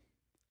game.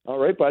 All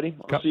right, buddy.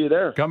 I'll see you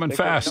there. Coming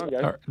fast.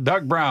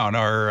 Doug Brown,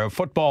 our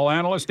football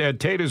analyst. Ed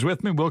Tait is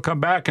with me. We'll come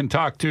back and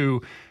talk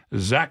to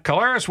Zach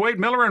Collaros, Wade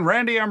Miller, and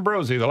Randy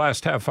Ambrosie, the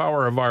last half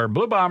hour of our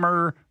Blue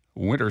Bomber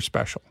Winter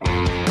Special.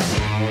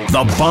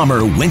 The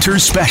Bomber Winter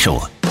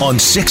Special on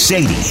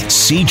 680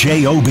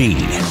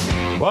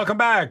 CJOB. Welcome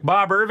back.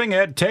 Bob Irving,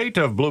 Ed Tait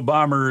of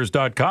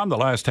BlueBombers.com. The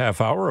last half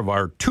hour of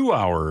our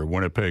 2-hour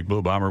Winnipeg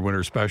Blue Bomber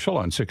Winter Special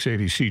on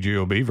 680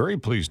 CJOB. Very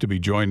pleased to be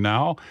joined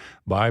now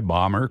by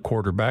Bomber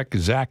quarterback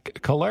Zach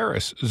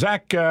Collaros.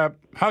 Zach,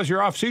 how's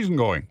your off-season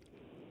going?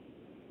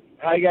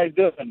 How you guys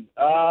doing?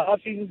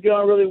 Off-season's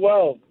going really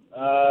well.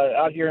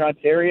 Out here in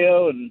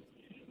Ontario, and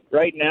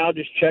right now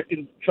just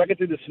trucking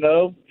through the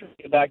snow to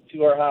get back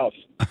to our house.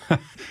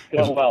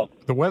 Going well.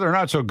 The weather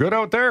not so good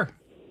out there?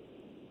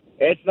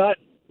 It's not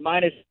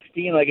minus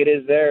 16 like it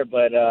is there,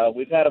 but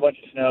we've had a bunch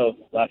of snow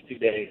last 2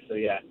 days, so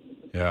yeah.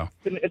 Yeah.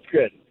 It's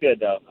good. It's good,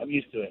 though. I'm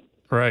used to it.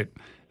 Right.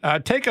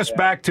 Take us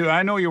back to,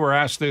 I know you were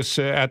asked this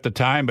at the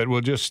time, but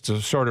we'll just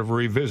sort of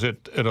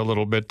revisit it a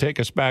little bit. Take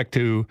us back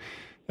to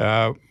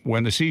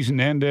when the season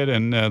ended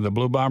and the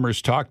Blue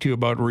Bombers talked to you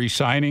about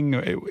re-signing.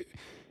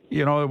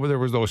 You know, there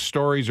was those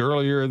stories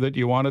earlier that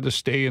you wanted to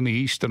stay in the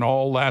East and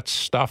all that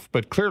stuff,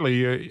 but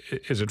clearly,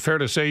 is it fair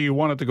to say you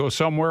wanted to go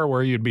somewhere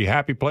where you'd be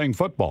happy playing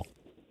football?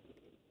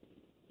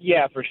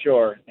 Yeah, for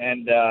sure.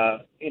 And,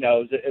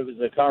 it was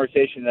a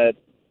conversation that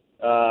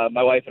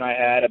my wife and I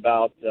had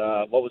about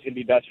what was going to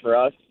be best for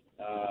us,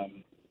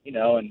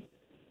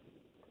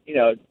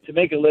 to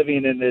make a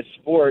living in this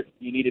sport,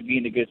 you need to be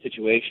in a good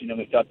situation, and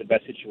we thought the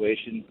best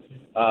situation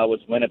was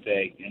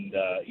Winnipeg. And,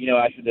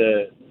 after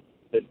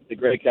the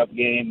Grey Cup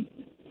game,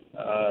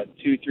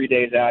 2-3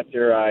 days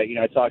after, I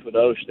talked with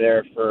Osh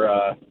there for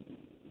a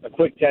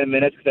quick 10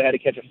 minutes because I had to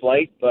catch a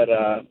flight, but,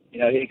 he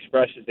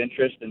expressed his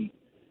interest, and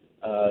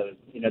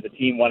the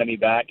team wanted me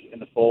back in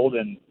the fold,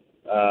 and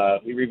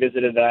we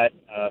revisited that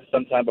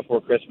sometime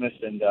before Christmas,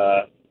 and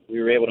we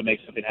were able to make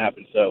something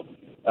happen. So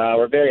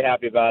we're very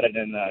happy about it,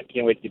 and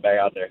can't wait to get back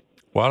out there.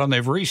 Well, and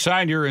they've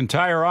re-signed your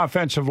entire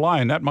offensive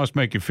line. That must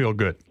make you feel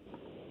good.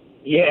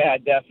 Yeah,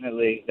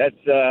 definitely. That's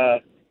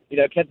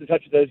kept in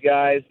touch with those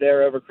guys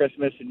there over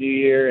Christmas and New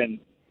Year, and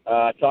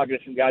talking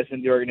to some guys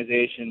in the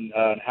organization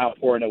on how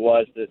important it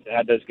was to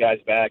have those guys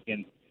back,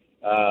 and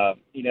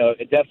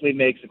it definitely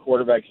makes a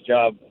quarterback's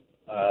job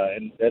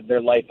and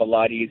their life a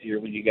lot easier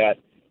when you got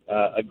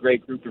a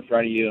great group in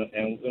front of you,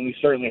 and we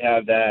certainly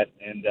have that.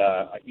 And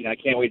I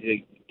can't wait to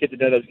get to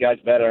know those guys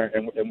better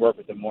and work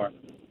with them more.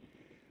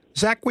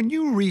 Zach, when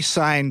you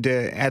re-signed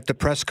at the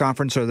press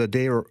conference or the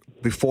day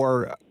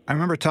before, I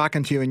remember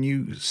talking to you, and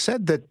you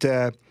said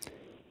that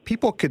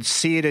people could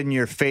see it in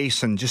your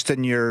face and just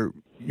in your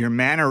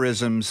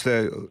mannerisms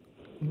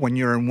when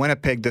you're in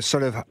Winnipeg, the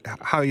sort of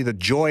how the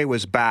joy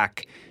was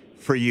back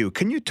for you.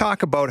 Can you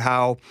talk about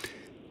how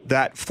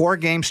that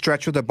 4-game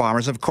stretch with the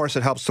Bombers, of course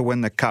it helps to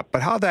win the Cup,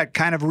 but how that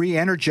kind of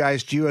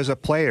re-energized you as a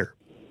player?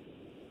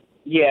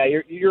 Yeah,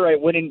 you're right.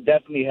 Winning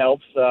definitely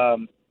helps. But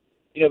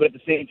at the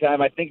same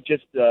time, I think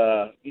just,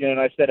 and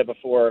I've said it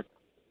before,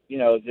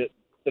 the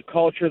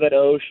culture that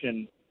Osh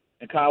and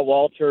Kyle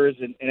Walters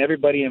and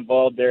everybody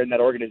involved there in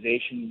that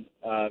organization,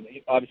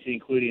 obviously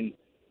including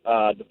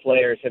the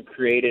players, have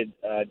created,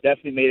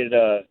 definitely made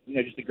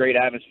it just a great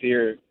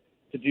atmosphere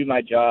to do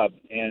my job.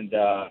 And,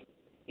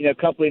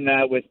 coupling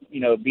that with,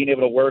 being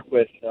able to work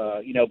with,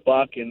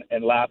 Buck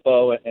and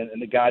Lapo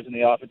and the guys on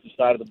the offensive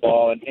side of the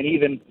ball, and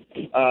even,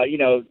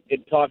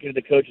 talking to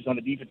the coaches on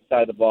the defensive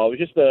side of the ball, it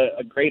was just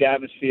a great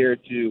atmosphere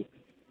to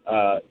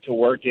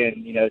work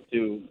in,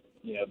 to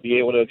be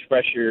able to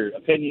express your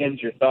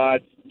opinions, your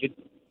thoughts, get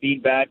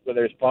feedback,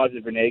 whether it's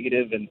positive or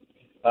negative. And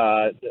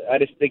I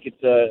just think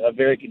it's a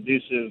very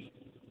conducive,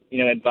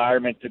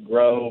 environment to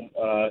grow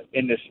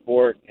in this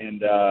sport.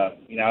 And, I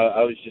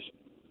was just,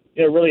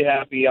 really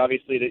happy,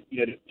 obviously,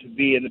 to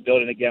be in the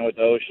building again with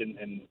Osh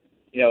and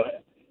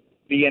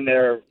be in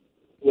there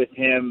with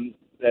him,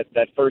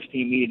 that first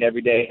team meeting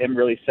every day, him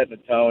really setting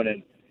the tone,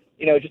 and,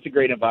 just a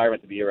great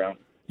environment to be around.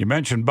 You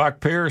mentioned Buck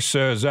Pierce,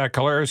 Zach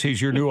Collaros,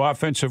 he's your new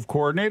offensive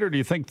coordinator. Do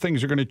you think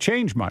things are going to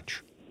change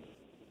much?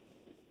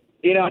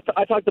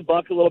 I talked to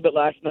Buck a little bit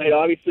last night.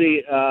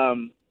 Obviously,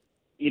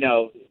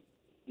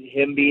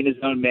 him being his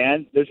own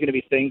man, there's going to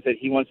be things that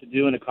he wants to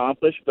do and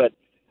accomplish, but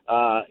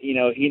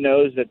he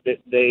knows that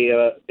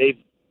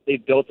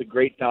they've built a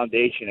great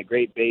foundation, a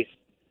great base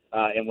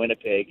in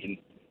Winnipeg, and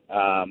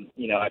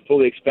I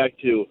fully expect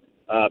to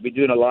be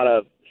doing a lot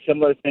of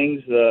similar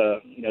things, to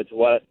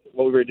what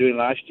we were doing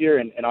last year,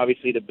 and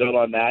obviously to build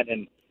on that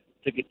and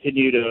to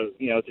continue to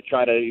to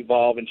try to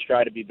evolve and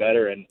strive to be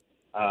better and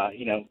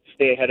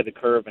stay ahead of the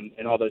curve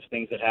and all those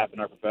things that happen in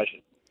our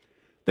profession.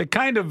 They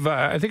kind of,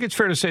 I think it's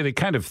fair to say, they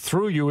kind of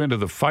threw you into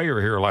the fire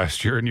here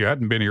last year, and you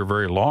hadn't been here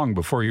very long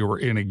before you were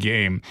in a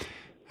game.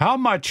 How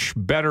much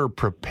better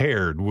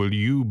prepared will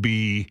you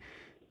be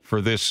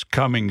for this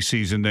coming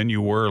season than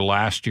you were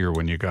last year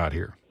when you got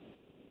here?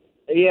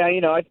 Yeah,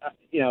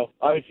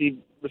 obviously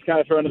was kind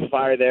of thrown in the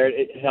fire there.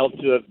 It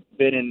helped to have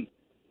been in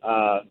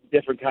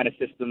different kind of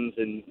systems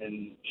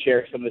and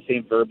share some of the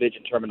same verbiage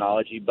and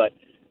terminology. But,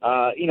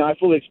 I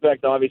fully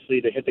expect,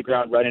 obviously, to hit the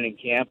ground running in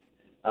camp.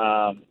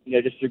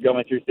 Just through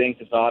going through things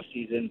this off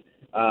season,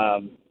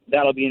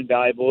 that'll be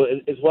invaluable,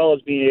 as well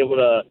as being able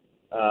to,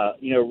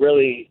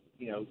 really,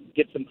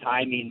 get some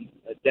timing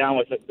down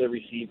with the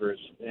receivers.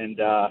 And,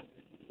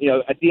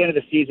 at the end of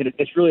the season,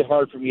 it's really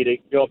hard for me to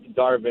go up to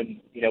Darvin,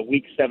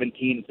 week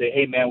 17 and say,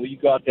 hey, man, will you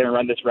go out there and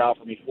run this route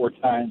for me 4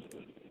 times?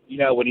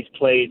 When he's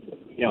played,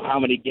 how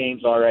many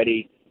games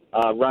already,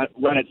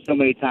 run it so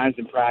many times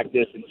in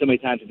practice and so many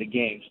times in the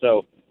game.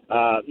 So,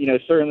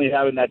 certainly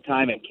having that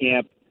time at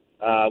camp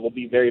will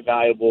be very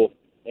valuable.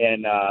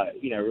 And,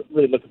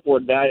 really looking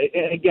forward to that.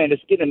 And again,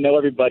 just getting to know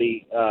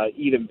everybody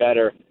even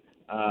better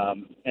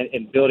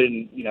and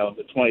building,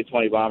 the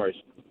 2020 Bombers.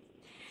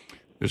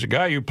 There's a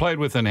guy you played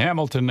with in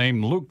Hamilton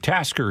named Luke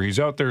Tasker. He's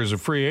out there as a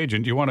free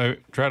agent. Do you want to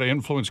try to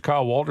influence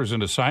Kyle Walters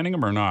into signing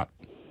him or not?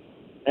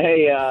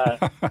 Hey,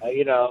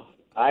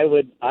 I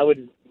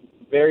would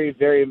very,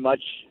 very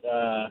much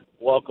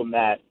welcome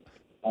that.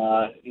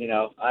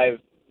 I've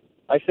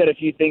said a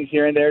few things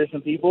here and there to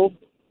some people.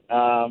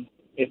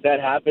 If that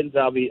happens,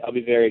 I'll be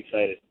very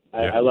excited.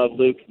 I love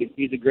Luke.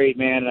 He's a great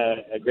man,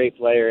 a great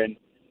player, and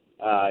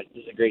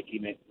just a great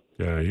teammate.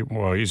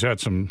 Yeah, he's had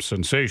some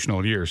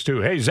sensational years, too.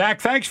 Hey,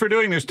 Zach, thanks for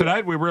doing this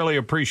tonight. We really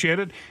appreciate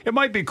it. It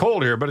might be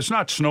cold here, but it's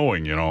not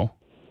snowing,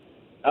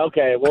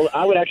 Okay, well,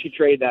 I would actually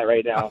trade that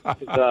right now.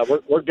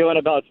 We're doing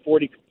about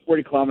 40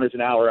 kilometers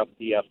an hour up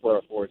the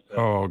 404. So.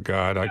 Oh,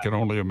 God, I can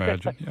only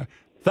imagine. Yeah.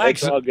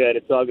 Thanks. It's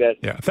all good.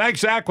 Yeah. Thanks,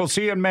 Zach. We'll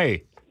see you in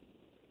May.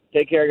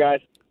 Take care,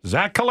 guys.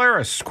 Zach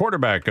Collaros,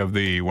 quarterback of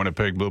the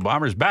Winnipeg Blue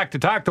Bombers, back to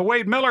talk to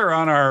Wade Miller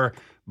on our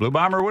Blue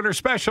Bomber Winter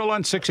Special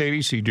on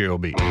 680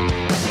 CJOB.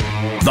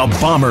 The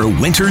Bomber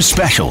Winter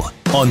Special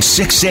on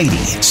 680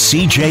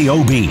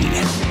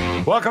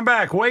 CJOB. Welcome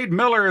back. Wade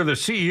Miller, the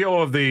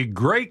CEO of the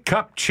Grey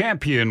Cup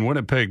champion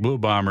Winnipeg Blue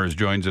Bombers,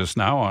 joins us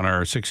now on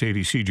our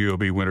 680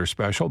 CJOB Winter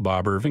Special.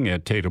 Bob Irving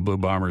Ed Tait of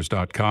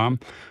BlueBombers.com.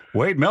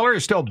 Wade Miller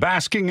is still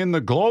basking in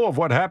the glow of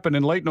what happened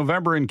in late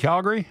November in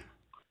Calgary?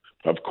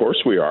 Of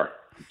course we are.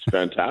 It's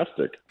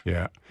fantastic.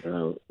 Yeah.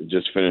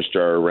 Just finished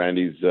our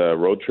Randy's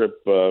road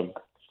trip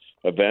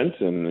event,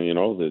 and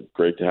it's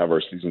great to have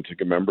our season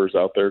ticket members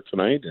out there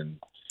tonight and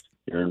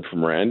hearing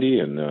from Randy,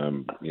 and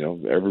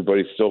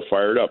everybody's still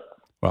fired up.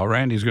 Well,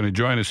 Randy's going to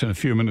join us in a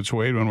few minutes,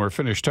 Wade, when we're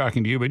finished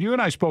talking to you. But you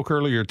and I spoke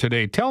earlier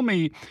today. Tell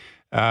me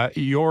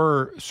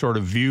your sort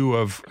of view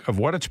of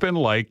what it's been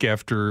like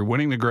after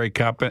winning the Grey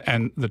Cup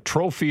and the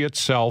trophy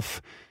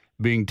itself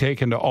being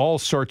taken to all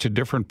sorts of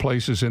different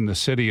places in the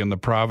city and the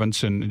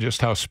province, and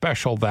just how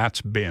special that's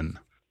been.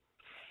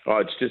 Oh,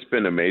 it's just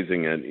been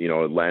amazing, and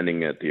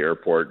landing at the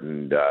airport,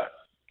 and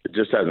it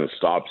just hasn't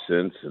stopped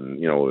since.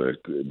 And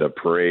the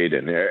parade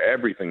and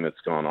everything that's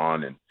gone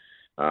on. And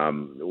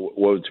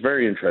what's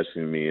very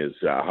interesting to me is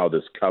how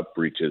this cup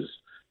reaches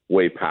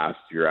way past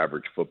your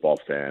average football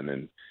fan,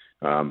 and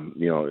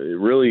it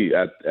really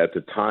at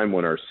the time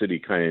when our city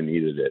kind of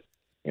needed it,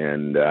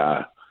 and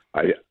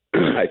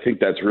I think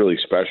that's really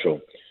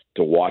special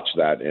to watch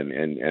that,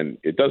 and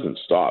it doesn't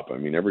stop. I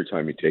mean, every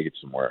time you take it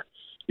somewhere,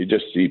 you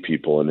just see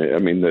people, and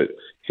the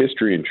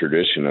history and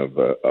tradition of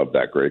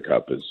that Grey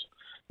Cup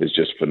is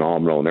just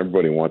phenomenal, and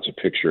everybody wants a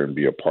picture and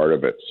be a part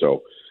of it.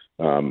 So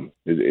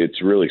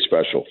it's really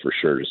special for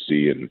sure to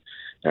see,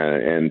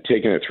 and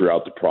taking it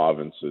throughout the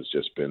province has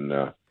just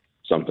been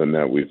something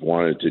that we've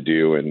wanted to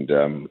do,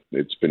 and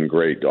it's been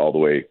great all the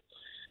way,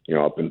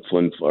 up in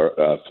Flin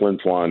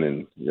Flon,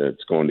 and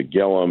it's going to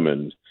Gillum,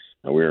 and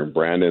we were in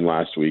Brandon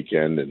last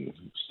weekend, and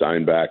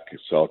Steinbach,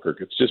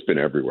 Selkirk. It's just been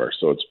everywhere,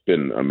 so it's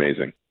been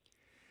amazing.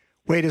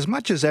 Wait, as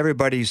much as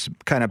everybody's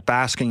kind of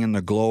basking in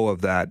the glow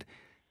of that,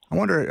 I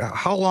wonder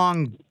how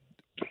long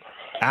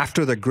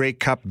after the Grey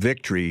Cup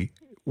victory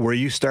were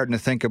you starting to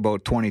think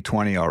about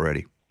 2020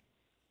 already?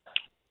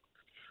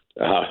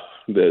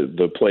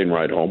 The plane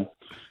ride home.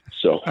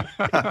 So,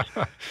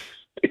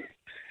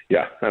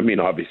 yeah,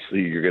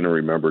 obviously you're going to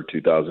remember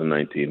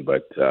 2019,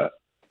 but,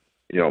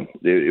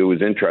 it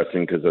was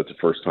interesting because that's the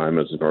first time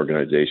as an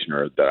organization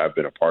or that I've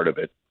been a part of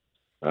it.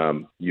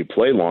 You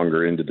play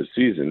longer into the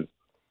season.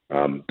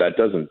 That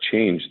doesn't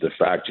change the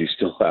fact you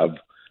still have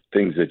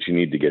things that you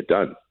need to get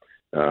done.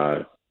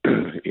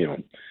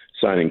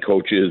 Signing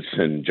coaches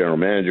and general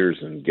managers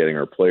and getting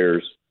our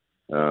players,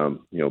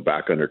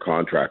 back under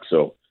contract.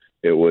 So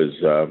it was,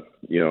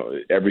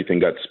 everything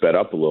got sped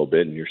up a little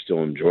bit, and you're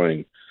still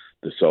enjoying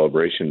the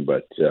celebration,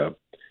 but,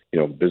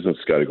 business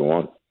got to go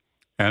on.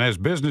 And has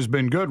business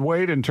been good,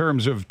 Wade, in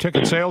terms of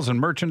ticket sales and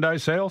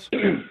merchandise sales?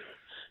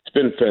 It's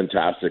been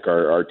fantastic.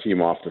 Our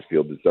team off the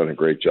field has done a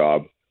great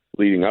job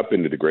leading up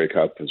into the Grey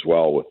Cup as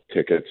well with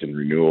tickets and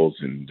renewals,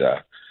 and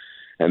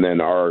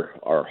then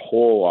our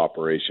whole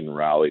operation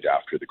rallied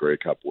after the Grey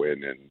Cup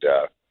win, and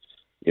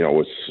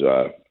was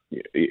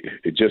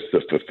it just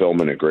the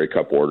fulfillment of Grey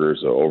Cup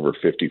orders, over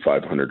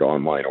 5,500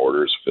 online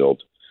orders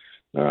filled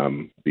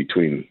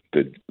between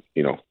the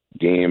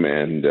game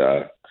and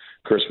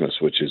Christmas,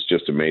 which is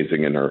just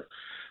amazing. And our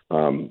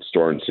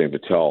store in St.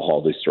 Vital,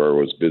 holiday store,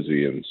 was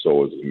busy, and so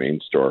was the main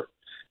store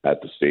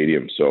at the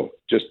stadium. So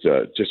just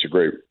a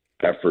great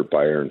effort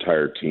by our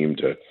entire team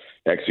to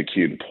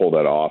execute and pull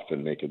that off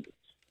and make it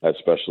as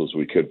special as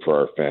we could for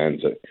our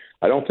fans.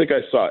 I don't think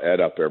I saw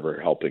Ed up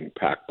ever helping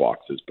pack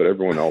boxes, but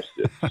everyone else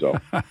did. So,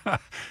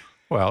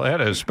 well, Ed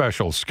has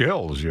special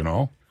skills,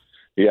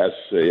 Yes,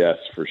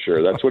 for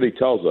sure. That's what he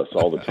tells us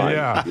all the time.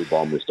 Yeah.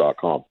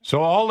 BlueBombers.com.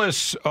 So all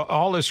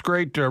this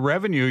great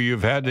revenue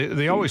you've had,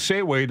 they always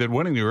say, Wade, that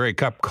winning the Grey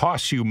Cup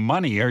costs you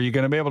money. Are you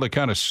going to be able to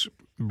kind of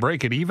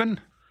break it even?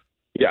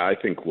 Yeah, I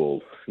think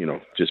we'll,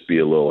 just be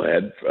a little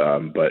ahead.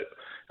 But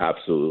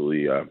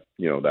absolutely,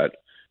 that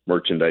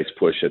merchandise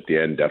push at the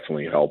end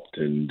definitely helped.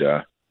 And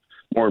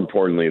more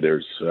importantly,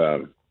 there's,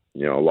 a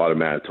lot of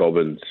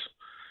Manitobans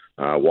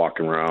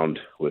walking around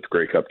with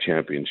Grey Cup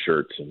champion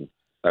shirts, and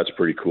that's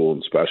pretty cool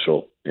and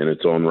special in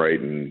its own right,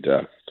 and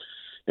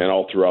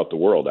all throughout the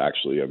world,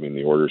 actually. I mean,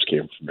 the orders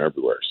came from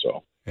everywhere,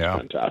 so yeah.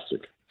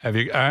 Fantastic.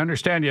 I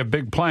understand you have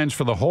big plans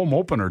for the home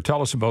opener.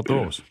 Tell us about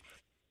those.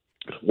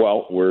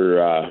 Well,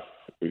 we're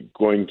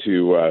going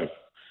to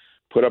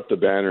put up the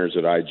banners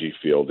at IG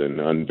Field and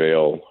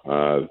unveil,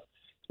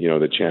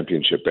 the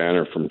championship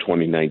banner from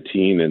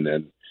 2019, and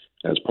then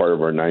as part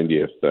of our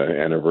 90th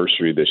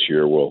anniversary this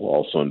year, we'll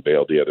also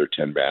unveil the other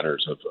 10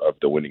 banners of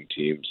the winning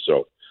teams.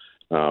 So,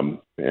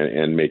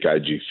 and make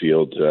IG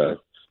Field the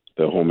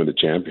home of the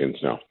champions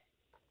now.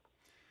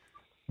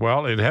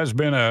 Well, it has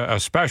been a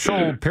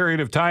special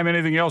period of time.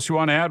 Anything else you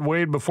want to add,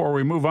 Wade, before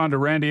we move on to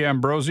Randy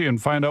Ambrosie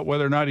and find out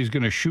whether or not he's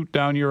going to shoot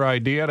down your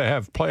idea to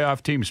have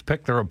playoff teams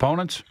pick their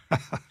opponents?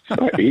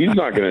 He's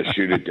not going to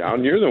shoot it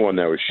down. You're the one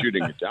that was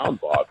shooting it down,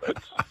 Bob.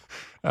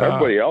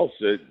 Everybody else.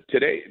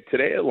 Today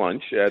at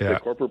lunch, at the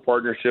corporate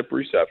partnership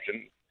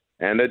reception,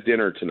 and at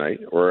dinner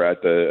tonight, or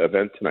at the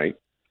event tonight,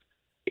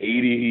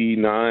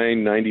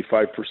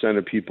 95%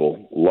 of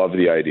people love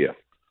the idea.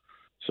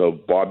 So,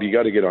 Bob, you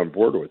got to get on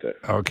board with it.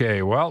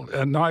 Okay. Well,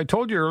 no, I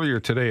told you earlier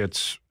today.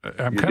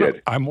 I'm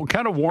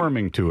kind of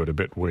warming to it a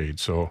bit, Wade.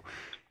 So,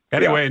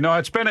 anyway, no,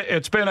 it's been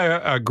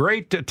a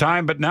great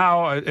time, but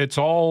now it's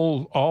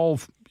all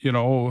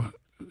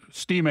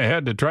steam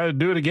ahead to try to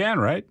do it again,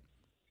 right?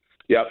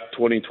 Yep.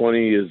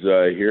 2020 is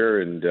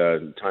here, and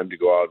time to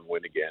go out and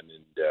win again.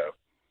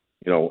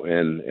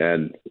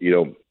 And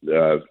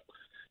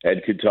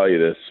Ed could tell you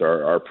this.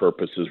 Our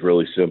purpose is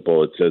really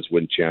simple. It says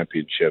win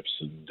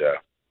championships, and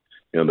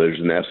there's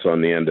an S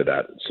on the end of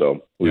that.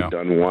 So we've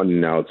done one,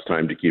 and now it's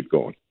time to keep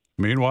going.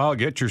 Meanwhile,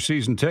 get your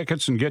season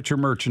tickets and get your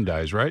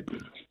merchandise, right?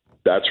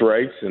 That's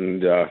right.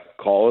 And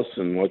call us,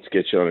 and let's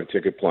get you on a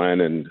ticket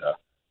plan and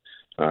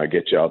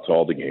get you out to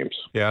all the games.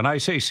 Yeah, and I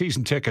say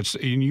season tickets.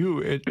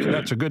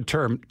 That's a good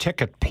term,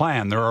 ticket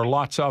plan. There are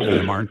lots of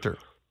them, aren't there?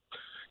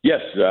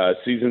 Yes,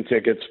 season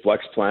tickets,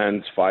 flex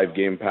plans,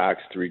 5-game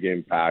packs,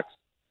 3-game packs.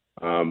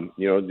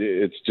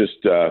 It's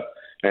just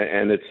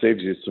and it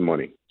saves you some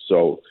money.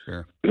 So,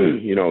 sure.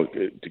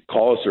 To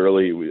call us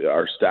early.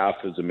 Our staff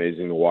is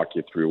amazing to walk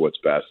you through what's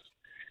best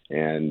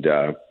and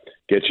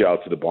get you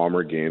out to the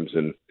Bomber games.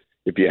 And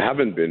if you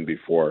haven't been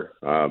before,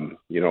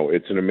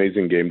 it's an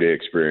amazing game day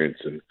experience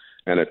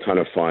and a ton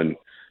of fun.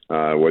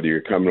 Whether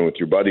you're coming with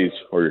your buddies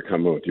or you're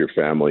coming with your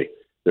family,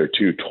 they're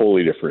two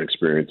totally different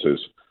experiences.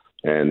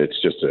 And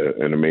it's just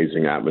an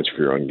amazing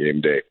atmosphere on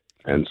game day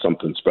and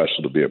something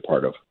special to be a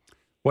part of.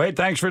 Wade,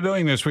 thanks for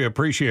doing this. We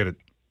appreciate it.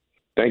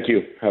 Thank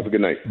you. Have a good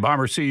night.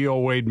 Bomber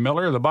CEO Wade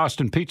Miller, the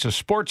Boston Pizza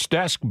Sports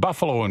Desk,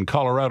 Buffalo and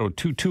Colorado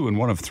 2-2 in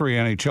one of 3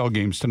 NHL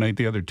games tonight.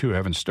 The other 2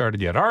 haven't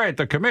started yet. All right,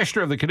 the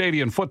commissioner of the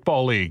Canadian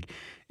Football League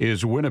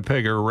is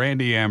Winnipegger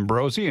Randy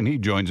Ambrosie, and he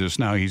joins us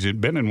now. He's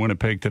been in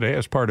Winnipeg today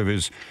as part of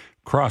his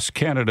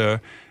cross-Canada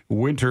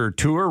winter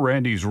tour,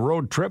 Randy's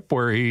road trip,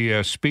 where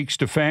he speaks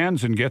to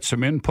fans and gets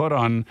some input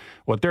on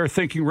what they're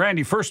thinking.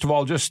 Randy, first of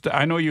all,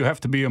 I know you have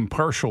to be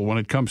impartial when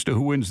it comes to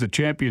who wins the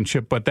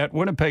championship, but that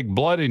Winnipeg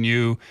blood in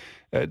you,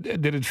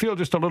 did it feel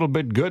just a little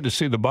bit good to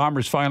see the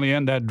Bombers finally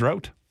end that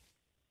drought?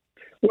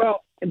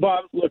 Well,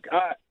 Bob, look,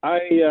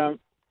 I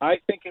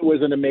think it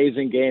was an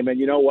amazing game, and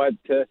you know what?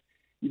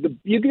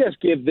 You just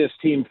give this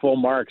team full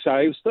marks.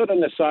 I stood on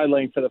the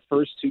sideline for the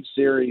first 2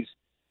 series,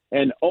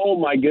 and oh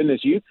my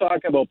goodness, you talk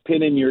about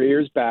pinning your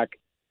ears back.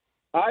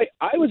 I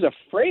was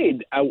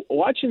afraid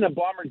watching the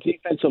Bomber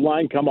defensive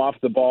line come off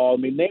the ball. I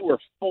mean, they were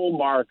full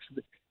marks.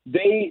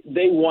 They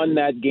won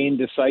that game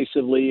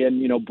decisively,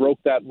 and broke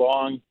that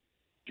long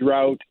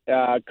drought.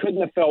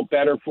 Couldn't have felt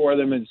better for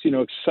them. It's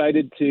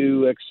excited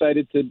to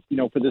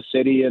for the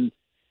city, and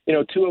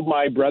 2 of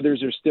my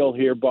brothers are still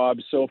here, Bob.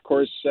 So of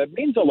course it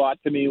means a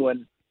lot to me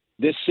when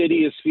this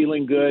city is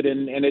feeling good,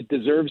 and it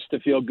deserves to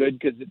feel good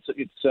because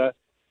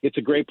it's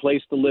a great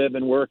place to live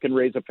and work and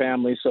raise a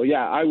family. So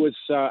yeah, I was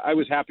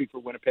happy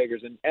for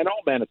Winnipeggers and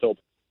all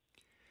Manitoba.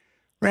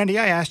 Randy,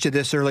 I asked you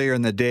this earlier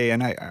in the day,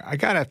 and I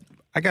gotta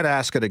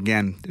ask it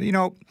again.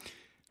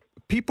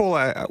 People,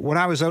 when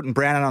I was out in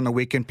Brandon on the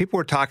weekend, people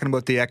were talking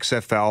about the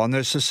XFL, and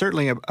there's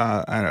certainly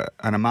an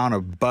amount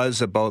of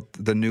buzz about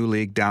the new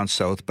league down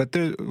south. But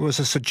there was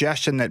a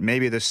suggestion that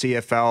maybe the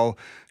CFL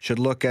should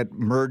look at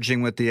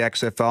merging with the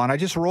XFL, and I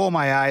just roll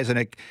my eyes, and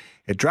it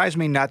drives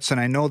me nuts.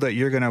 And I know that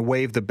you're going to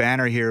wave the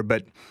banner here,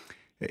 but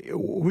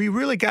we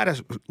really got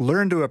to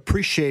learn to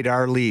appreciate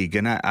our league.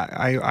 And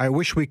I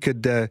wish we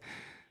could.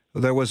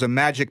 There was a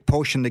magic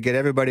potion to get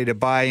everybody to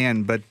buy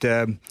in, but.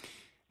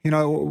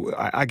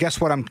 I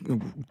guess what I'm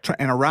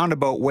in a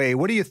roundabout way,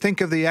 what do you think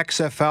of the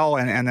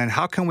XFL, and then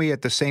how can we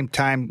at the same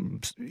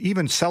time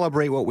even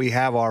celebrate what we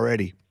have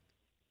already?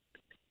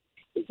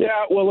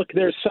 Yeah, well, look,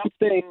 there's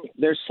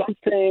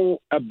something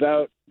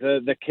about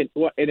and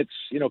it's,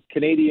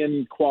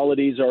 Canadian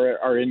qualities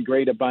are in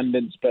great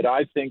abundance, but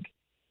I think,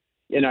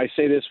 and I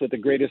say this with the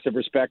greatest of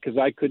respect because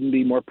I couldn't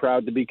be more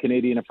proud to be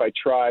Canadian if I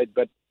tried,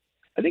 but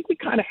I think we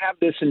kind of have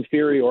this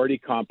inferiority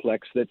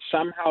complex that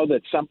somehow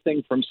that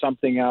something from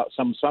something else,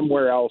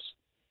 somewhere else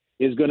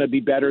is going to be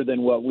better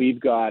than what we've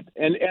got.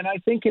 And I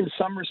think in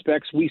some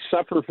respects we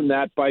suffer from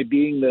that by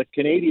being the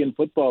Canadian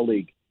Football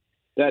League,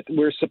 that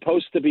we're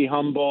supposed to be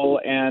humble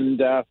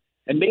and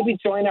maybe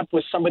join up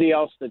with somebody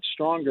else that's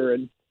stronger.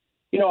 And,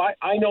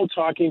 I know,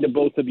 talking to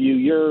both of you,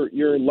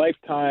 you're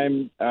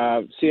lifetime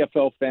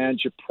CFL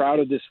fans. You're proud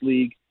of this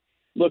league.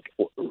 Look,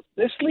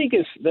 this league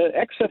is the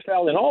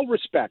XFL in all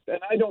respect, and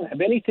I don't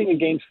have anything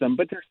against them,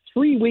 but they're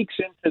 3 weeks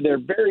into their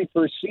very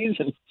first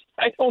season.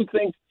 I don't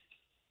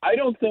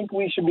think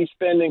we should be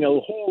spending a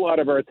whole lot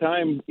of our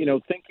time,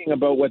 thinking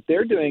about what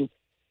they're doing.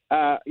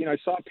 I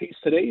saw a piece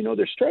today,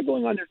 they're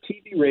struggling on their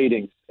TV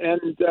ratings.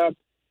 And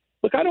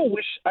look, I don't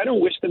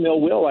wish them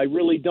ill will. I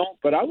really don't.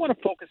 But I want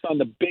to focus on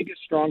the biggest,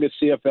 strongest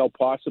CFL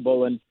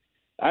possible. And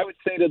I would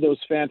say to those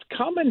fans,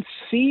 come and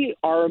see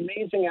our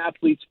amazing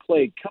athletes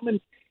play. Come and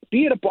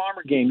be at a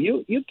Bomber game.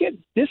 You get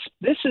this.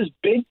 This is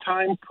big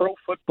time pro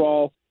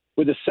football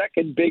with the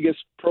second biggest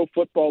pro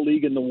football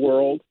league in the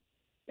world,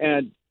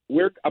 and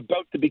we're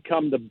about to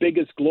become the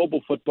biggest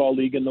global football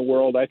league in the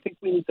world. I think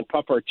we need to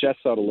puff our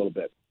chests out a little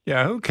bit.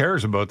 Yeah, who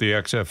cares about the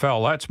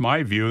XFL? That's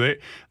my view.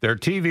 Their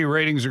TV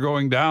ratings are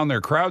going down.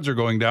 Their crowds are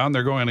going down.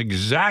 They're going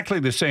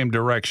exactly the same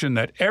direction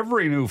that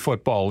every new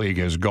football league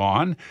has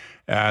gone.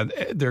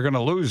 They're going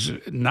to lose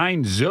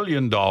 $9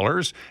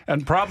 zillion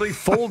and probably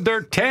fold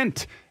their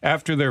tent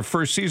after their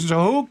first season.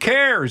 So who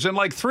cares? And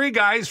like 3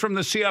 guys from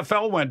the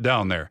CFL went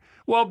down there.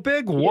 Well,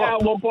 big whoop. Yeah,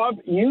 well, Bob,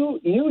 you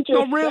just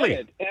said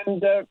it.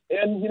 And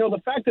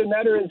the fact of the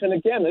matter is, and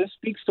again, this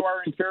speaks to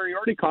our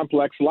inferiority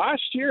complex.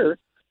 Last year,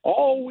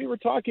 all we were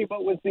talking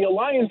about was the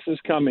alliances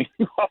coming.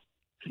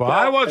 Well,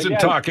 I wasn't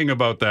talking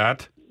about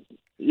that.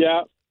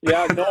 Yeah,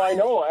 no, I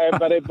know.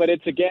 But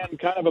it's, again,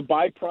 kind of a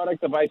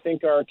byproduct of, I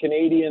think, our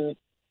Canadian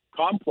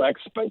complex.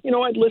 But you know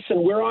what?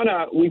 Listen,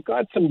 we've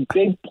got some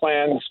big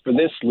plans for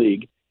this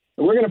league,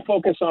 and we're going to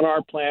focus on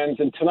our plans.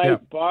 And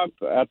tonight, Bob,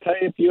 I'll tell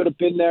you, if you would have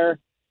been there,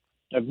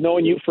 I've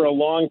known you for a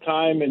long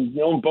time and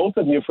known both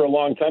of you for a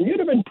long time, you'd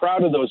have been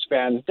proud of those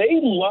fans. They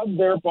love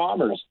their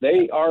Bombers.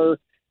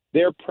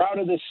 They're proud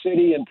of this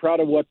city and proud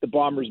of what the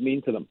Bombers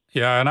mean to them.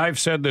 Yeah, and I've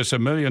said this a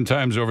million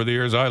times over the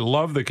years. I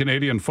love the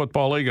Canadian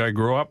Football League. I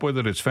grew up with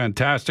it. It's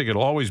fantastic.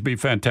 It'll always be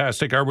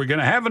fantastic. Are we going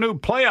to have a new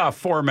playoff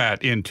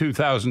format in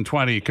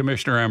 2020,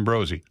 Commissioner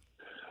Ambrosie?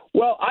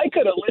 Well, I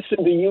could have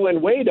listened to you and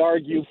Wade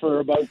argue for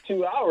about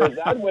 2 hours.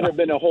 That would have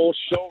been a whole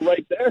show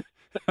right there.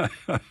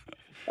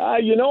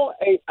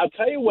 I'll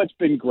tell you what's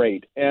been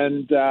great,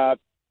 and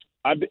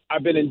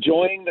I've been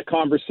enjoying the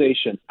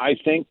conversation. I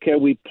think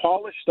we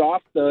polished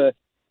off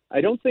I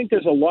don't think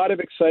there's a lot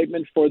of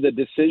excitement for the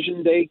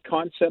decision day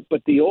concept,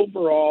 but the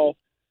overall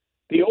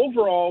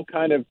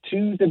kind of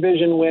 2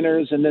 division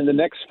winners and then the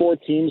next 4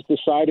 teams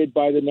decided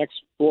by the next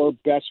 4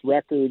 best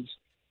records,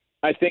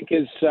 I think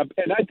is,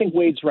 and I think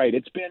Wade's right.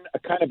 It's been a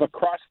kind of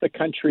across the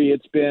country.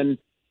 It's been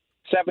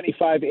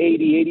 75,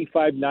 80,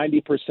 85,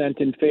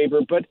 90% in favor,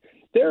 but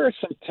there are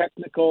some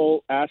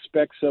technical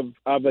aspects of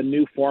a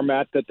new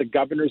format that the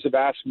governors have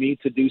asked me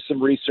to do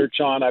some research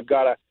on. I've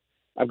got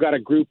a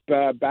group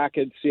back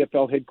at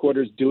CFL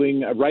headquarters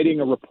writing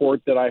a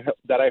report that I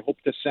hope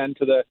to send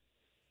to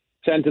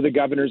the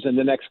governors in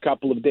the next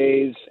couple of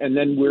days, and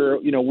then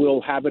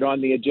we'll have it on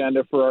the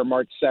agenda for our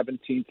March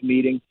 17th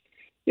meeting.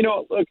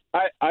 Look,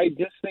 I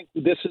just think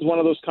this is one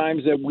of those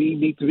times that we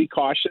need to be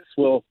cautious.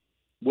 We'll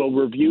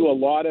review a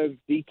lot of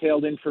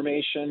detailed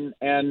information,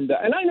 and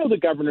I know the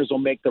governors will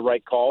make the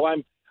right call.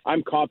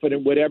 I'm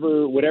confident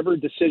whatever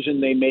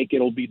decision they make,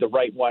 it'll be the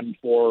right one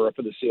for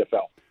the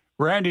CFL.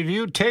 Randy, do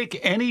you take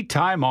any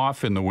time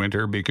off in the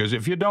winter? Because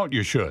if you don't,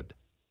 you should.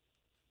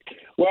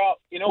 Well,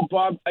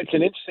 Bob, it's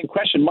an interesting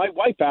question. My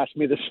wife asked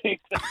me the same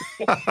thing.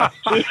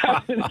 She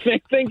asked me the same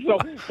thing. So,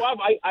 Bob,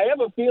 I have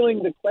a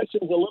feeling the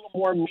question's a little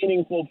more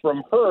meaningful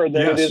from her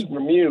than it is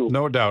from you.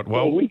 No doubt.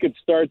 Well, so we could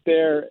start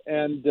there.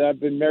 And I've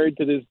been married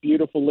to this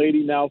beautiful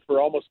lady now for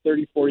almost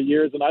 34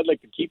 years, and I'd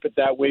like to keep it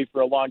that way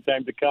for a long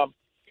time to come.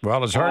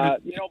 Well, it's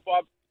hard.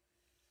 Bob,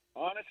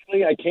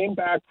 honestly, I came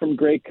back from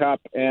Grey Cup,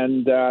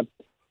 and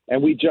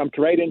we jumped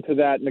right into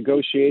that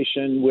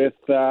negotiation with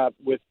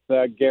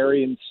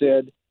Gary and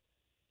Sid.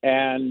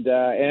 And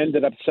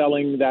ended up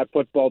selling that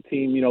football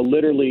team,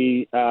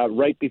 literally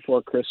right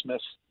before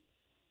Christmas.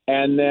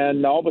 And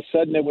then all of a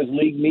sudden it was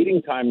league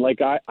meeting time.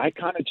 Like I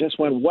kind of just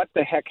went, what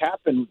the heck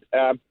happened?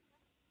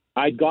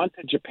 I'd gone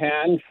to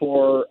Japan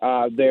for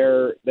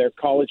their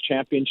college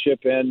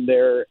championship and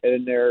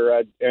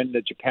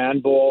the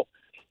Japan Bowl.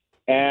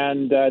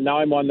 And now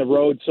I'm on the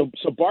road. So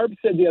Barb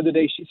said the other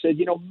day, she said,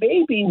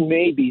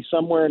 maybe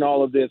somewhere in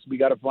all of this, we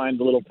got to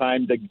find a little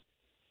time to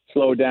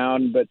slow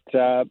down. But,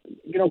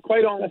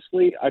 quite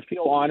honestly, I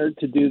feel honored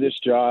to do this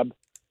job.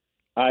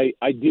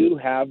 I do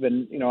have,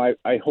 and,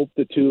 I hope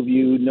the two of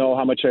you know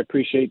how much I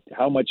appreciate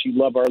how much you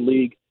love our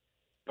league.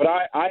 But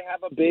I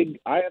have a big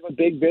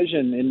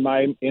vision in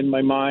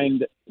my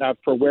mind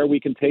for where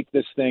we can take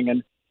this thing.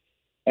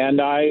 And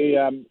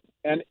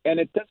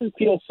it doesn't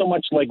feel so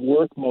much like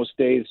work most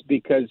days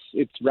because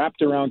it's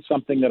wrapped around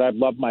something that I've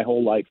loved my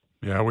whole life.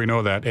 Yeah, we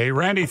know that. Hey,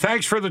 Randy,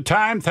 thanks for the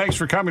time. Thanks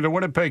for coming to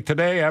Winnipeg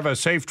today. Have a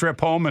safe trip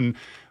home, and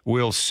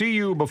we'll see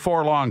you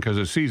before long because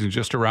the season's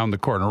just around the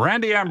corner.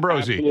 Randy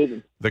Ambrosie,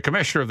 Absolutely. The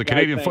commissioner of the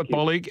Canadian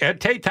Football League.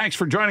 Ed Tait, thanks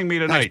for joining me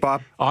tonight. Thanks,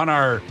 Bob. On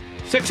our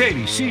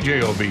 680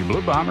 CJOB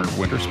Blue Bomber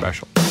Winter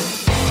Special.